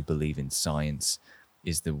who believe in science,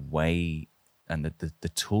 is the way and the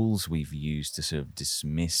tools we've used to sort of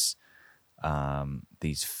dismiss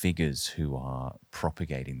these figures who are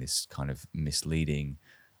propagating this kind of misleading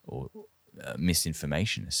or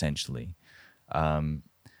misinformation, essentially,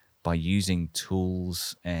 by using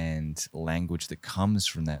tools and language that comes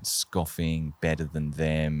from that scoffing, better than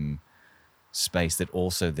them space, that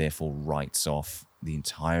also therefore writes off the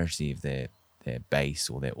entirety of their base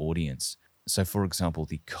or their audience. So, for example,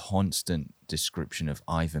 the constant description of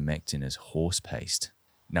ivermectin as horse paste.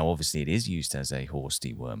 Now, obviously, it is used as a horse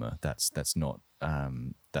dewormer. That's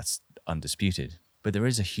undisputed. But there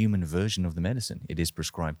is a human version of the medicine. It is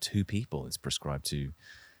prescribed to people. It's prescribed to,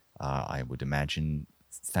 I would imagine,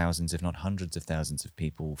 thousands, if not hundreds of thousands of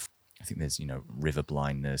people. I think there's, river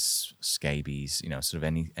blindness, scabies, sort of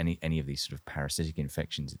any of these sort of parasitic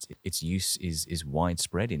infections. Its use is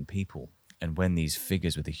widespread in people. And when these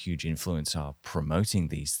figures with a huge influence are promoting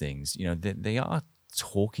these things, they are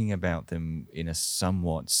talking about them in a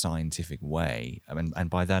somewhat scientific way. And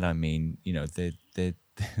by that I mean, they're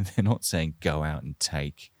not saying go out and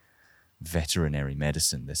take veterinary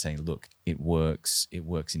medicine. They're saying, look, it works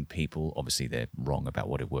in people. Obviously, they're wrong about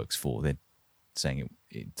what it works for. They're saying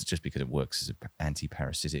it's just because it works as an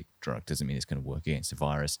anti-parasitic drug doesn't mean it's going to work against a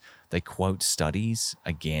virus. They quote studies,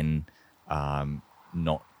 again,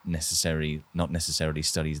 not necessarily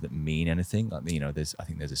studies that mean anything. Like, I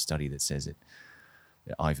think there's a study that says that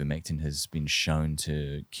ivermectin has been shown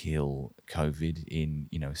to kill COVID in,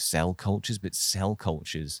 cell cultures, but cell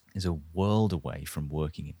cultures is a world away from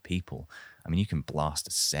working in people. I mean, you can blast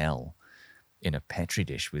a cell in a petri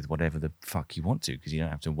dish with whatever the fuck you want to, because you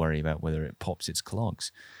don't have to worry about whether it pops its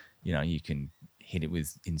clogs. You can hit it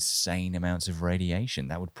with insane amounts of radiation.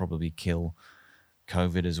 That would probably kill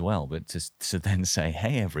COVID as well. But to then say,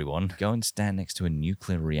 hey, everyone, go and stand next to a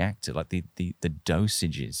nuclear reactor, like the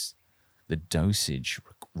dosages, the dosage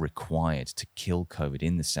required to kill COVID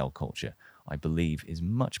in the cell culture, I believe, is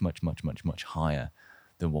much, much, much, much, much higher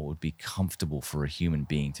than what would be comfortable for a human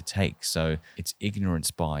being to take. So it's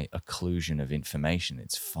ignorance by occlusion of information.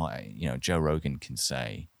 It's fine. Joe Rogan can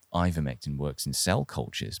say ivermectin works in cell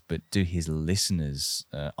cultures, but are his listeners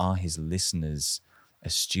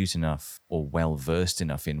astute enough or well versed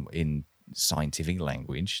enough in scientific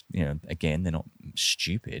language? Again, they're not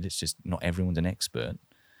stupid. It's just not everyone's an expert.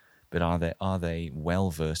 But are they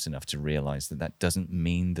well versed enough to realize that doesn't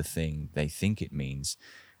mean the thing they think it means?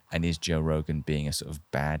 And is Joe Rogan being a sort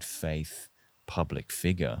of bad faith public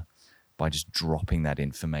figure by just dropping that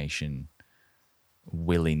information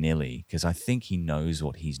willy-nilly? Because I think he knows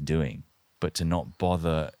what he's doing, but to not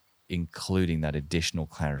bother including that additional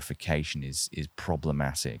clarification is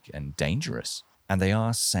problematic and dangerous. And they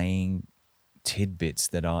are saying tidbits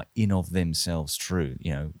that are in of themselves true.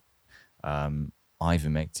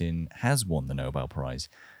 Ivermectin has won the Nobel Prize.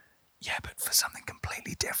 Yeah, but for something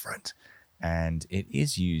completely different. And it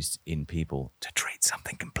is used in people to treat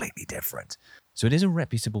something completely different. So it is a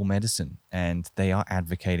reputable medicine, and they are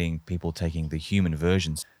advocating people taking the human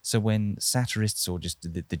versions. So when satirists or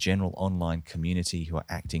just the general online community who are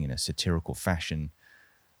acting in a satirical fashion,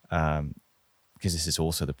 because this is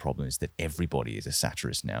also the problem, is that everybody is a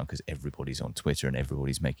satirist now, because everybody's on Twitter and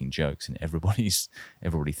everybody's making jokes, and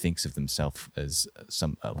everybody thinks of themselves as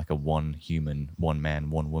like a one human, one man,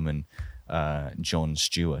 one woman, Jon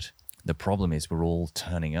Stewart. The problem is we're all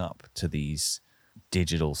turning up to these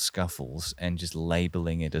digital scuffles and just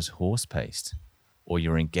labeling it as horse paste. Or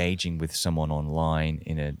you're engaging with someone online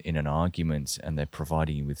in an argument, and they're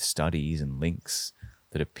providing you with studies and links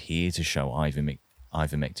that appear to show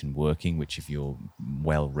ivermectin working, which if you're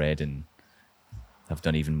well read and have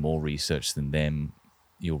done even more research than them,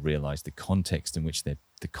 you'll realize the context from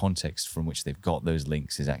which they've got those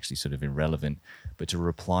links is actually sort of irrelevant. But to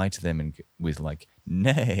reply to them with like,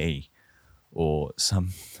 nay, or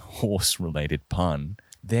some horse-related pun,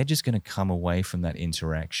 they're just going to come away from that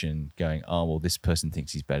interaction going, oh, well, this person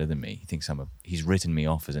thinks he's better than me. He thinks he's written me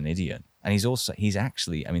off as an idiot. And he's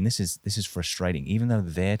actually, I mean, this is frustrating. Even though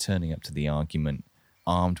they're turning up to the argument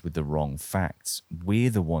armed with the wrong facts, we're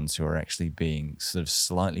the ones who are actually being sort of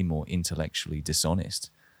slightly more intellectually dishonest,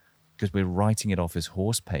 because we're writing it off as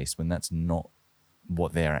horse paste when that's not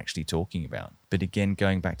what they're actually talking about. But again,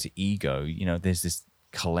 going back to ego, there's this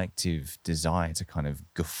collective desire to kind of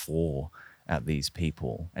guffaw at these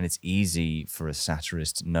people. And it's easy for a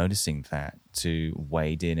satirist noticing that to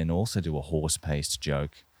wade in and also do a horse-paced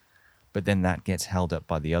joke. But then that gets held up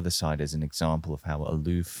by the other side as an example of how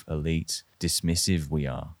aloof, elite, dismissive we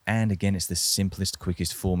are. And again, it's the simplest,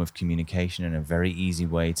 quickest form of communication and a very easy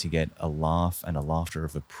way to get a laugh and a laughter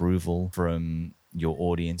of approval from your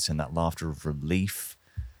audience, and that laughter of relief,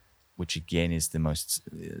 which again is the most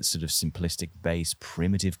sort of simplistic, base,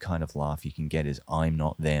 primitive kind of laugh you can get, is I'm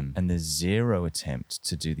not them. And there's zero attempt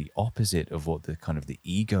to do the opposite of what the kind of the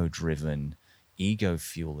ego-driven,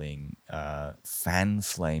 ego-fueling,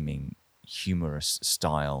 fan-flaming, humorous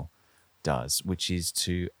style does, which is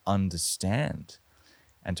to understand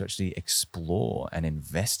and to actually explore and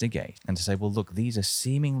investigate and to say, well, look, these are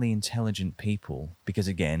seemingly intelligent people, because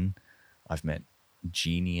again, I've met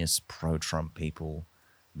genius pro-Trump people,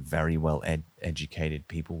 very well educated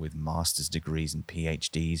people with master's degrees and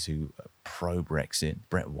PhDs who are pro-Brexit.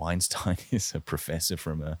 Brett Weinstein is a professor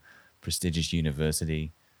from a prestigious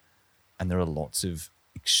university. And there are lots of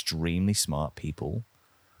extremely smart people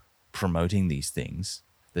promoting these things.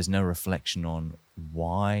 There's no reflection on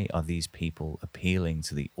why are these people appealing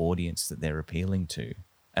to the audience that they're appealing to?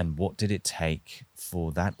 And what did it take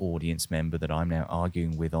for that audience member that I'm now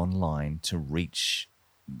arguing with online to reach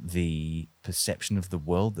the perception of the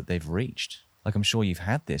world that they've reached? Like, I'm sure you've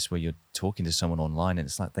had this where you're talking to someone online and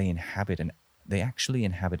it's like they actually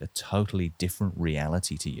inhabit a totally different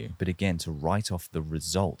reality to you. But again, to write off the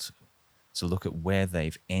result, to look at where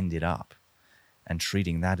they've ended up and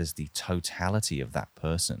treating that as the totality of that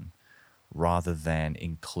person, rather than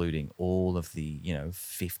including all of the,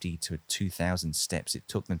 50 to 2,000 steps it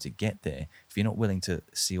took them to get there. If you're not willing to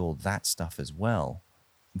see all that stuff as well,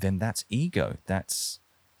 then that's ego. That's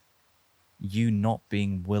you not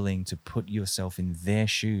being willing to put yourself in their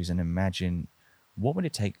shoes and imagine, what would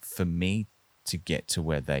it take for me to get to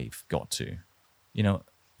where they've got to? You know,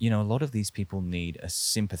 a lot of these people need a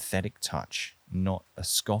sympathetic touch, not a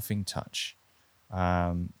scoffing touch,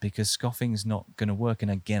 because scoffing is not going to work. And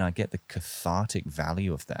again, I get the cathartic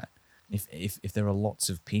value of that. If there are lots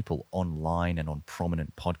of people online and on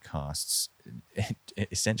prominent podcasts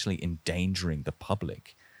essentially endangering the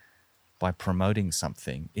public by promoting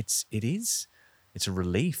something, it's a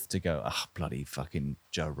relief to go, bloody fucking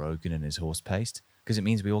Joe Rogan and his horse paste, because it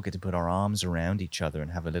means we all get to put our arms around each other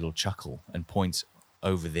and have a little chuckle and point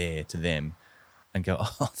over there to them and go,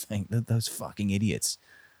 thank those fucking idiots.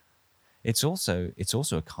 It's also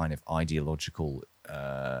a kind of ideological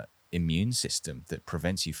immune system that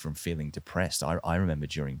prevents you from feeling depressed. I remember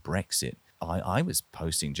during Brexit, I was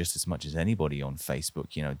posting just as much as anybody on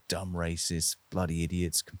Facebook, dumb racists, bloody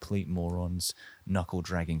idiots, complete morons,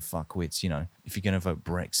 knuckle-dragging fuckwits. If you're going to vote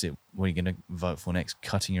Brexit, what are you going to vote for next?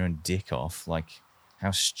 Cutting your own dick off? Like, how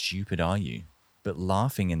stupid are you? But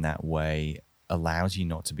laughing in that way allows you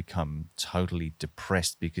not to become totally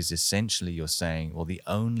depressed, because essentially you're saying, well, the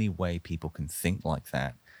only way people can think like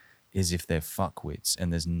that is if they're fuckwits,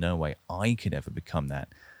 and there's no way I could ever become that.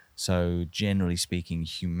 So generally speaking,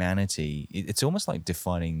 humanity, it's almost like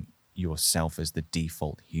defining yourself as the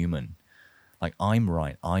default human. Like, I'm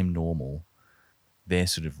right, I'm normal. They're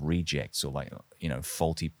sort of rejects, or like,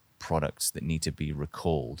 faulty products that need to be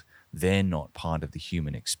recalled. They're not part of the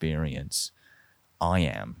human experience. I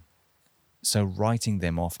am. So writing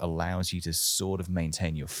them off allows you to sort of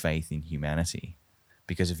maintain your faith in humanity.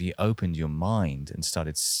 Because if you opened your mind and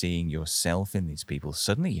started seeing yourself in these people,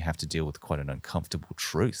 suddenly you have to deal with quite an uncomfortable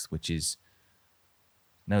truth, which is,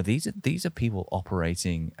 no, these are people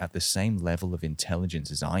operating at the same level of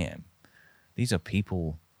intelligence as I am. These are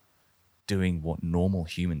people doing what normal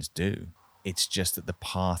humans do. It's just that the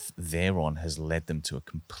path they're on has led them to a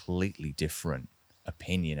completely different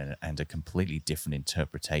opinion and a completely different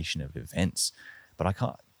interpretation of events. But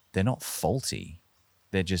they're not faulty.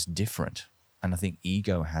 They're just different. And I think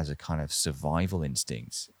ego has a kind of survival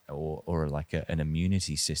instinct or like an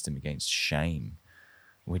immunity system against shame,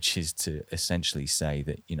 which is to essentially say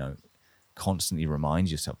that, constantly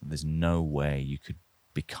remind yourself that there's no way you could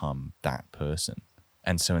become that person.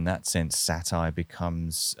 And so in that sense, satire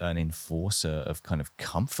becomes an enforcer of kind of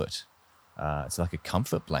comfort. It's like a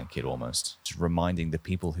comfort blanket almost, just reminding the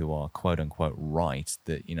people who are quote unquote right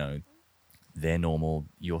that, they're normal.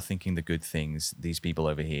 You're thinking the good things. These people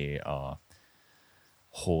over here are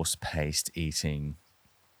horse paste eating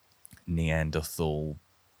Neanderthal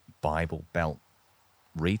Bible Belt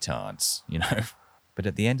retards, But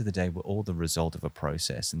at the end of the day, we're all the result of a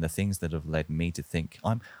process, and the things that have led me to think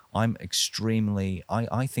I'm extremely,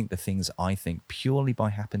 I think the things I think purely by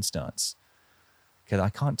happenstance. Because I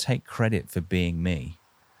can't take credit for being me,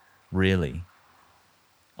 really.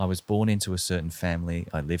 I was born into a certain family.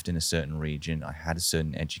 I lived in a certain region. I had a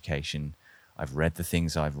certain education. I've read the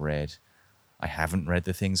things I've read. I haven't read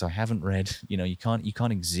the things I haven't read. You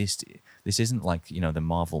can't exist. This isn't like, the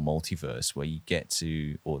Marvel multiverse where you get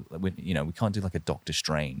to, or, we can't do like a Doctor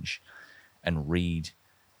Strange and read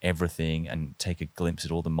everything and take a glimpse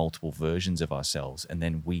at all the multiple versions of ourselves. And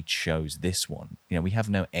then we chose this one. We have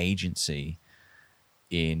no agency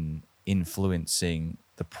in influencing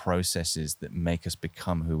the processes that make us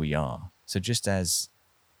become who we are. So just as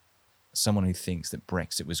someone who thinks that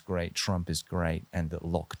Brexit was great, Trump is great, and that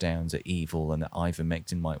lockdowns are evil and that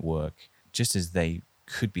ivermectin might work, just as they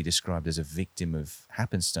could be described as a victim of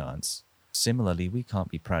happenstance, similarly, we can't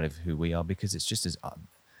be proud of who we are because it's just as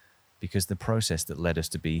because the process that led us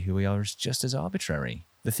to be who we are is just as arbitrary.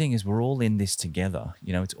 The thing is, we're all in this together.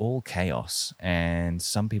 It's all chaos, and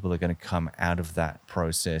some people are going to come out of that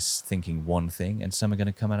process thinking one thing, and some are going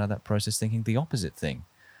to come out of that process thinking the opposite thing.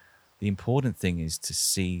 The important thing is to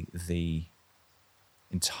see the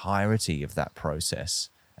entirety of that process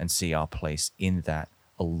and see our place in that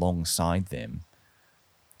alongside them.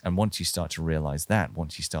 And once you start to realize that,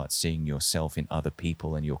 once you start seeing yourself in other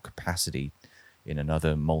people and your capacity in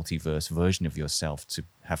another multiverse version of yourself to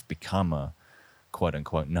have become a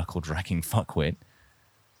quote-unquote knuckle-dragging fuckwit,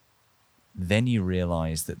 then you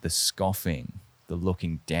realize that the scoffing, the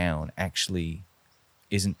looking down, actually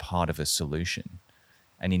isn't part of a solution.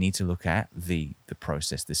 And you need to look at the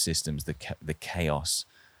process, the systems, the chaos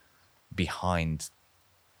behind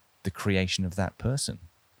the creation of that person.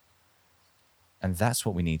 And that's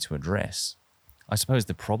what we need to address. I suppose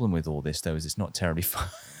the problem with all this, though, is it's not terribly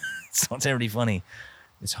it's not terribly funny.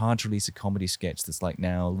 It's hard to release a comedy sketch that's like,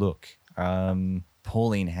 now, look,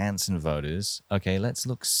 Pauline Hanson voters, okay, let's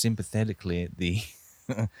look sympathetically at the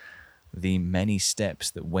the many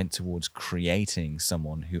steps that went towards creating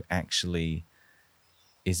someone who actually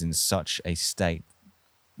is in such a state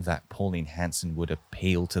that Pauline Hanson would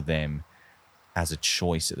appeal to them as a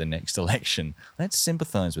choice at the next election. Let's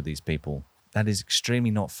sympathize with these people. That is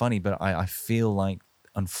extremely not funny, but I feel like,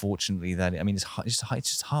 unfortunately, that, I mean, it's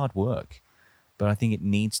just hard work, but I think it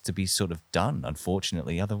needs to be sort of done,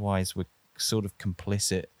 unfortunately. Otherwise, we're sort of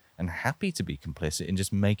complicit and happy to be complicit in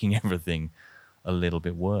just making everything a little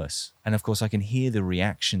bit worse. And of course, I can hear the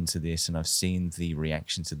reaction to this, and I've seen the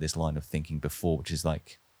reaction to this line of thinking before, which is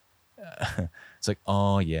like, it's like,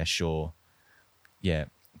 oh, yeah, sure. Yeah,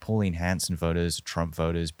 Pauline Hanson voters, Trump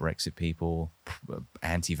voters, Brexit people,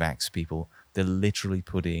 anti-vax people, they're literally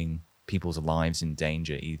putting people's lives in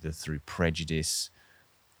danger either through prejudice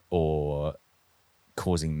or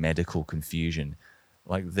causing medical confusion.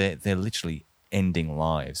 Like, they're literally ending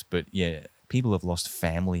lives. But yeah, people have lost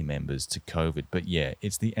family members to COVID. But yeah,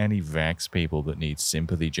 it's the anti-vax people that need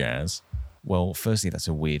sympathy, Jazz. Well, firstly, that's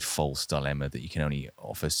a weird false dilemma that you can only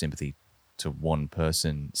offer sympathy to one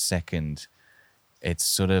person. Second, it's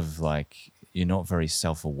sort of like you're not very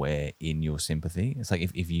self-aware in your sympathy. It's like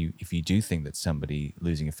if you do think that somebody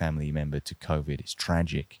losing a family member to COVID is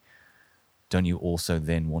tragic, don't you also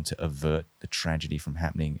then want to avert the tragedy from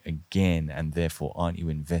happening again? And therefore, aren't you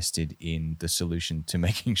invested in the solution to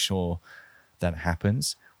making sure that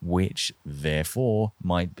happens? Which therefore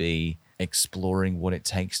might be exploring what it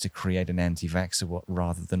takes to create an anti-vaxxer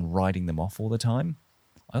rather than writing them off all the time.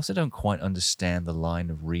 I also don't quite understand the line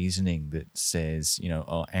of reasoning that says,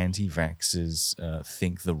 anti-vaxxers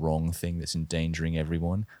think the wrong thing that's endangering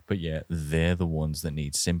everyone, but yeah, they're the ones that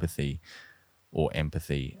need sympathy or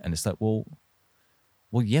empathy. And it's like, well,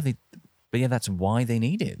 yeah, that's why they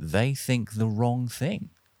need it. They think the wrong thing.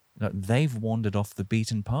 Like, they've wandered off the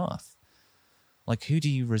beaten path. Like, who do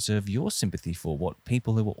you reserve your sympathy for? What,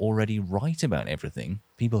 people who are already right about everything?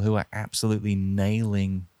 People who are absolutely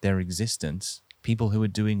nailing their existence? People who are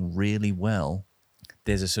doing really well?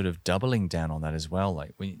 There's a sort of doubling down on that as well.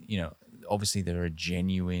 Like, obviously there are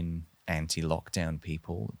genuine anti-lockdown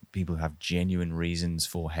people who have genuine reasons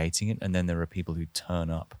for hating it, and then there are people who turn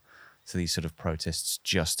up to these sort of protests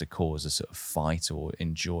just to cause a sort of fight or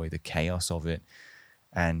enjoy the chaos of it.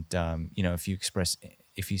 And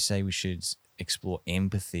if you say we should explore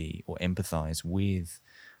empathy or empathize with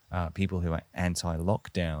people who are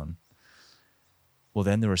anti-lockdown, well,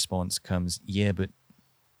 then the response comes, yeah, but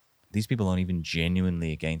these people aren't even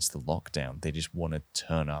genuinely against the lockdown. They just want to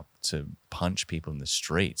turn up to punch people in the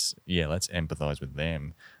streets. Yeah, let's empathize with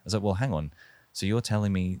them. I was like, well, hang on. So you're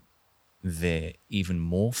telling me they're even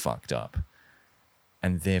more fucked up,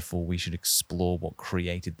 and therefore we should explore what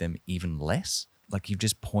created them even less? Like, you've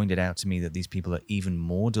just pointed out to me that these people are even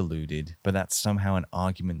more deluded, but that's somehow an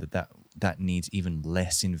argument that needs even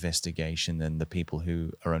less investigation than the people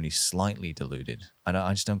who are only slightly deluded.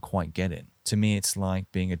 I just don't quite get it. To me, it's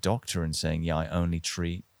like being a doctor and saying, yeah, I only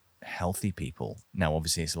treat healthy people. Now,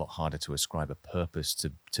 obviously, it's a lot harder to ascribe a purpose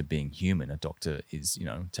to being human. A doctor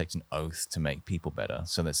takes an oath to make people better.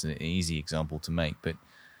 So that's an easy example to make, but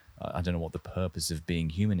I don't know what the purpose of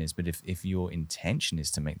being human is, but if your intention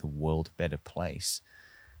is to make the world a better place,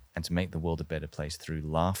 and to make the world a better place through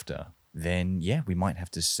laughter, then yeah, we might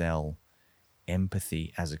have to sell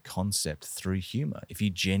empathy as a concept through humor if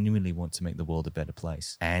you genuinely want to make the world a better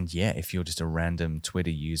place. And yeah, if you're just a random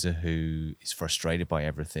Twitter user who is frustrated by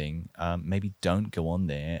everything, maybe don't go on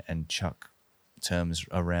there and chuck terms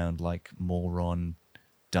around like moron,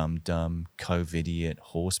 dumb, COVID-idiot,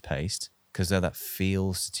 horse paste. Because though that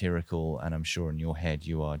feels satirical, and I'm sure in your head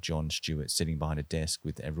you are Jon Stewart sitting behind a desk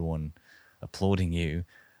with everyone applauding you,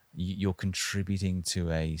 you're contributing to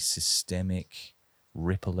a systemic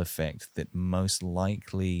ripple effect that most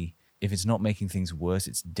likely, if it's not making things worse,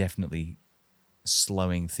 it's definitely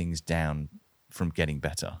slowing things down from getting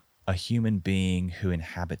better. A human being who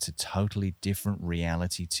inhabits a totally different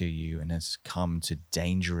reality to you and has come to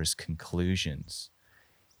dangerous conclusions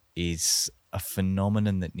is a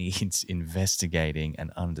phenomenon that needs investigating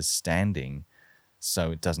and understanding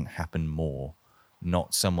so it doesn't happen more,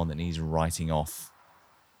 not someone that needs writing off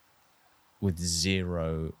with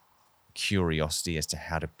zero curiosity as to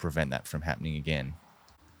how to prevent that from happening again.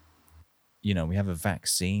 We have a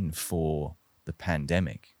vaccine for the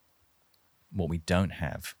pandemic. What we don't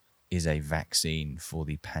have is a vaccine for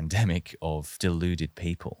the pandemic of deluded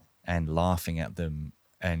people, and laughing at them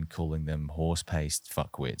and calling them horse-paced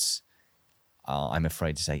fuckwits, I'm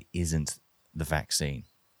afraid to say, isn't the vaccine.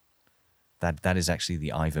 That is actually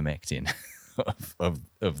the ivermectin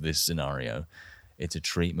of this scenario. It's a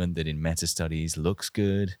treatment that in meta studies looks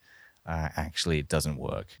good. Actually, it doesn't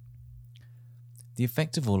work. The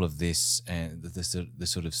effect of all of this and the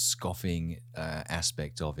sort of scoffing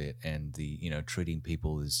aspect of it, and the treating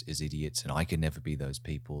people as idiots, and I could never be those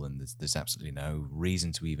people, and there's absolutely no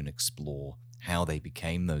reason to even explore how they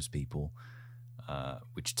became those people,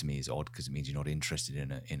 which to me is odd because it means you're not interested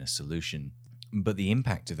in a solution. But the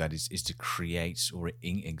impact of that is to create or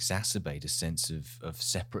exacerbate a sense of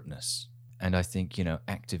separateness. And I think,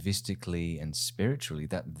 activistically and spiritually,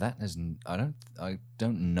 that has I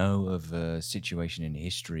don't know of a situation in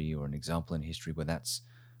history or an example in history where that's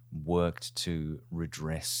worked to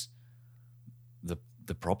redress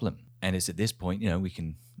the problem. And it's at this point, we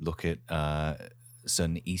can look at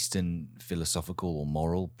certain Eastern philosophical or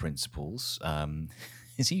moral principles.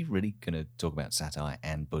 Is he really going to talk about satire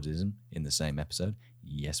and Buddhism in the same episode?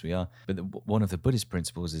 Yes, we are. But one of the Buddhist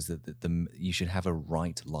principles is that you should have a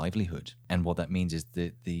right livelihood. And what that means is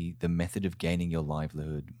that the method of gaining your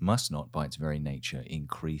livelihood must not, by its very nature,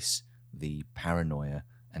 increase the paranoia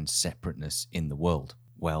and separateness in the world.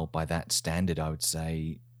 Well, by that standard, I would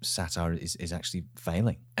say satire is actually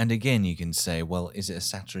failing. And again, you can say, well, is it a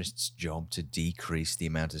satirist's job to decrease the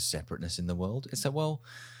amount of separateness in the world? It's like, well,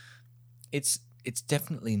 it's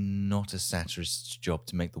definitely not a satirist's job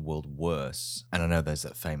to make the world worse. And I know there's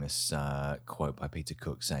that famous quote by Peter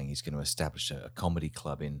Cook saying he's going to establish a comedy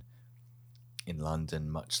club in London,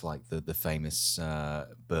 much like the famous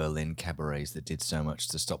Berlin cabarets that did so much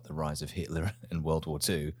to stop the rise of Hitler and World War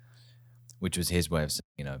II, which was his way of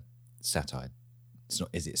saying, satire.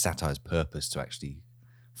 Is it satire's purpose to actually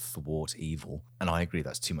thwart evil? And I agree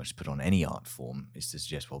that's too much to put on any art form, is to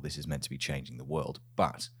suggest, well, this is meant to be changing the world.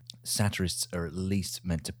 But satirists are at least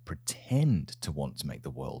meant to pretend to want to make the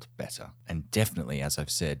world better, and definitely, as I've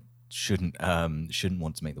said, shouldn't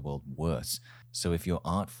want to make the world worse. So if your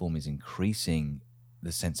art form is increasing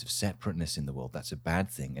the sense of separateness in the world, that's a bad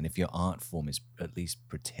thing. And if your art form is at least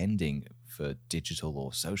pretending for digital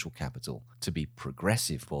or social capital to be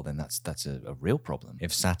progressive, well, then that's a real problem.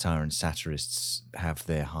 If satire and satirists have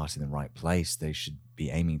their heart in the right place, they should be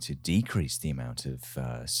aiming to decrease the amount of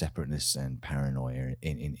separateness and paranoia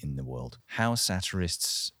in the world. How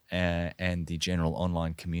satirists and the general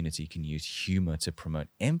online community can use humor to promote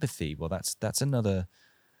empathy, well, that's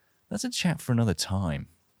a chat for another time.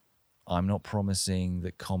 I'm not promising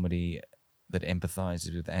that comedy that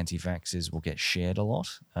empathizes with anti-vaxxers will get shared a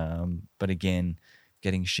lot. But again,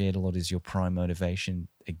 getting shared a lot is your prime motivation.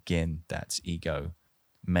 Again, that's ego.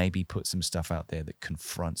 Maybe put some stuff out there that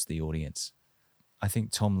confronts the audience. I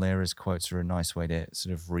think Tom Lehrer's quotes are a nice way to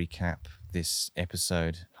sort of recap this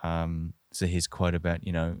episode. So his quote about,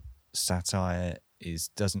 satire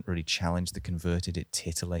doesn't really challenge the converted, it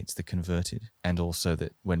titillates the converted. And also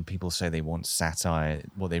that when people say they want satire,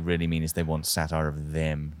 what they really mean is they want satire of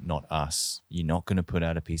them, not us. You're not going to put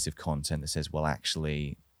out a piece of content that says, well,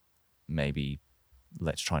 actually, maybe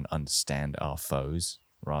let's try and understand our foes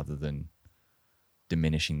rather than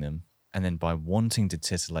diminishing them. And then by wanting to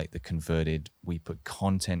titillate the converted, we put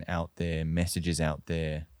content out there, messages out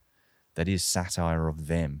there that is satire of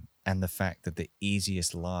them. And the fact that the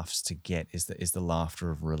easiest laughs to get is the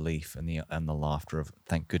laughter of relief and the laughter of,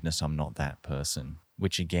 thank goodness I'm not that person,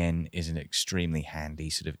 which again is an extremely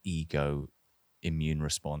handy sort of ego immune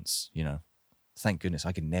response. Thank goodness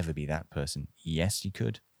I could never be that person. Yes, you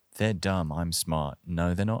could. They're dumb, I'm smart.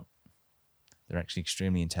 No, they're not. They're actually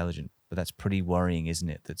extremely intelligent. But that's pretty worrying, isn't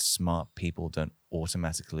it? That smart people don't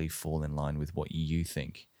automatically fall in line with what you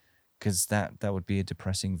think. Because that would be a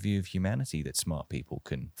depressing view of humanity, that smart people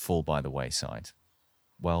can fall by the wayside.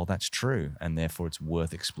 Well, that's true, and therefore it's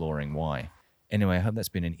worth exploring why. Anyway, I hope that's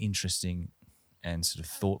been an interesting and sort of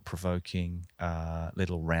thought-provoking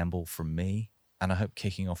little ramble from me. And I hope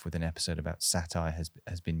kicking off with an episode about satire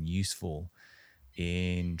has been useful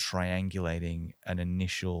in triangulating an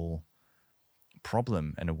initial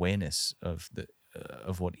problem and awareness of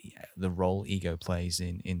what the role ego plays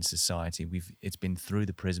in society. It's been through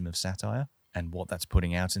the prism of satire and what that's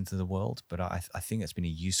putting out into the world, but I think that's been a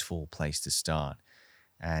useful place to start.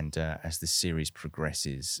 And as this series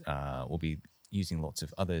progresses, we'll be using lots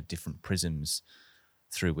of other different prisms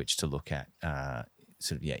through which to look at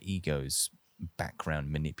ego's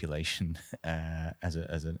background manipulation as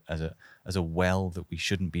a well that we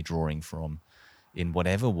shouldn't be drawing from in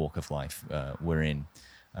whatever walk of life we're in.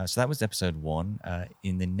 So that was episode 1.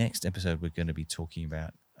 In the next episode, we're going to be talking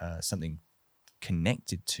about something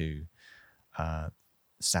connected to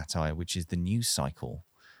satire, which is the news cycle.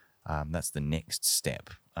 That's the next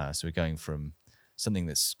step. So we're going from something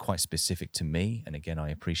that's quite specific to me. And again, I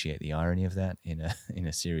appreciate the irony of that in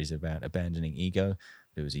a series about abandoning ego.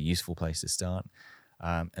 It was a useful place to start.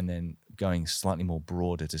 And then going slightly more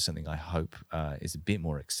broader to something I hope is a bit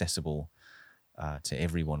more accessible to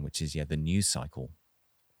everyone, which is the news cycle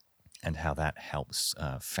and how that helps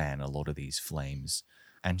fan a lot of these flames.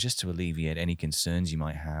 And just to alleviate any concerns you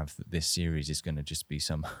might have that this series is going to just be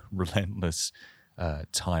some relentless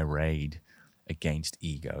tirade against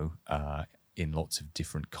ego in lots of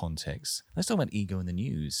different contexts. Let's talk about ego in the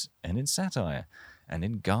news and in satire and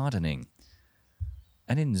in gardening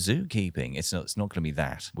and in zookeeping. It's not going to be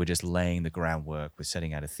that. We're just laying the groundwork. We're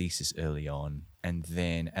setting out a thesis early on. And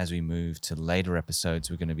then as we move to later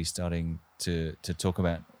episodes, we're going to be starting to talk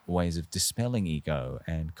about ways of dispelling ego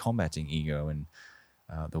and combating ego and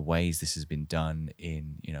the ways this has been done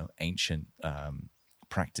in ancient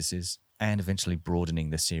practices, and eventually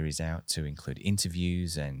broadening the series out to include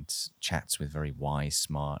interviews and chats with very wise,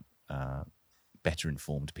 smart, better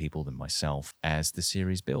informed people than myself as the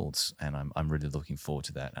series builds. And I'm really looking forward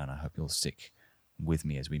to that, and I hope you'll stick with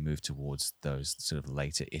me as we move towards those sort of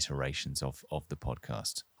later iterations of the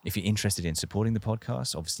podcast. If you're interested in supporting the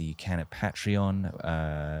podcast, obviously you can at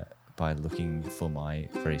Patreon by looking for my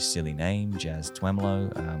very silly name, Jazz Twemlow.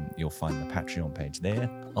 You'll find the Patreon page there.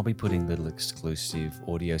 I'll be putting little exclusive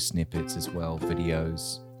audio snippets as well,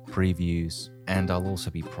 videos, previews, and I'll also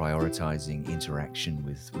be prioritizing interaction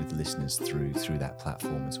with listeners through that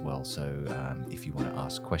platform as well. So if you want to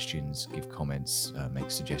ask questions, give comments, make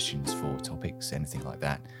suggestions for topics, anything like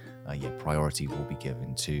that, priority will be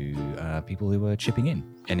given to people who are chipping in.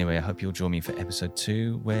 Anyway, I hope you'll join me for episode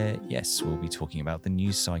 2, where, yes, we'll be talking about the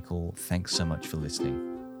news cycle. Thanks so much for listening.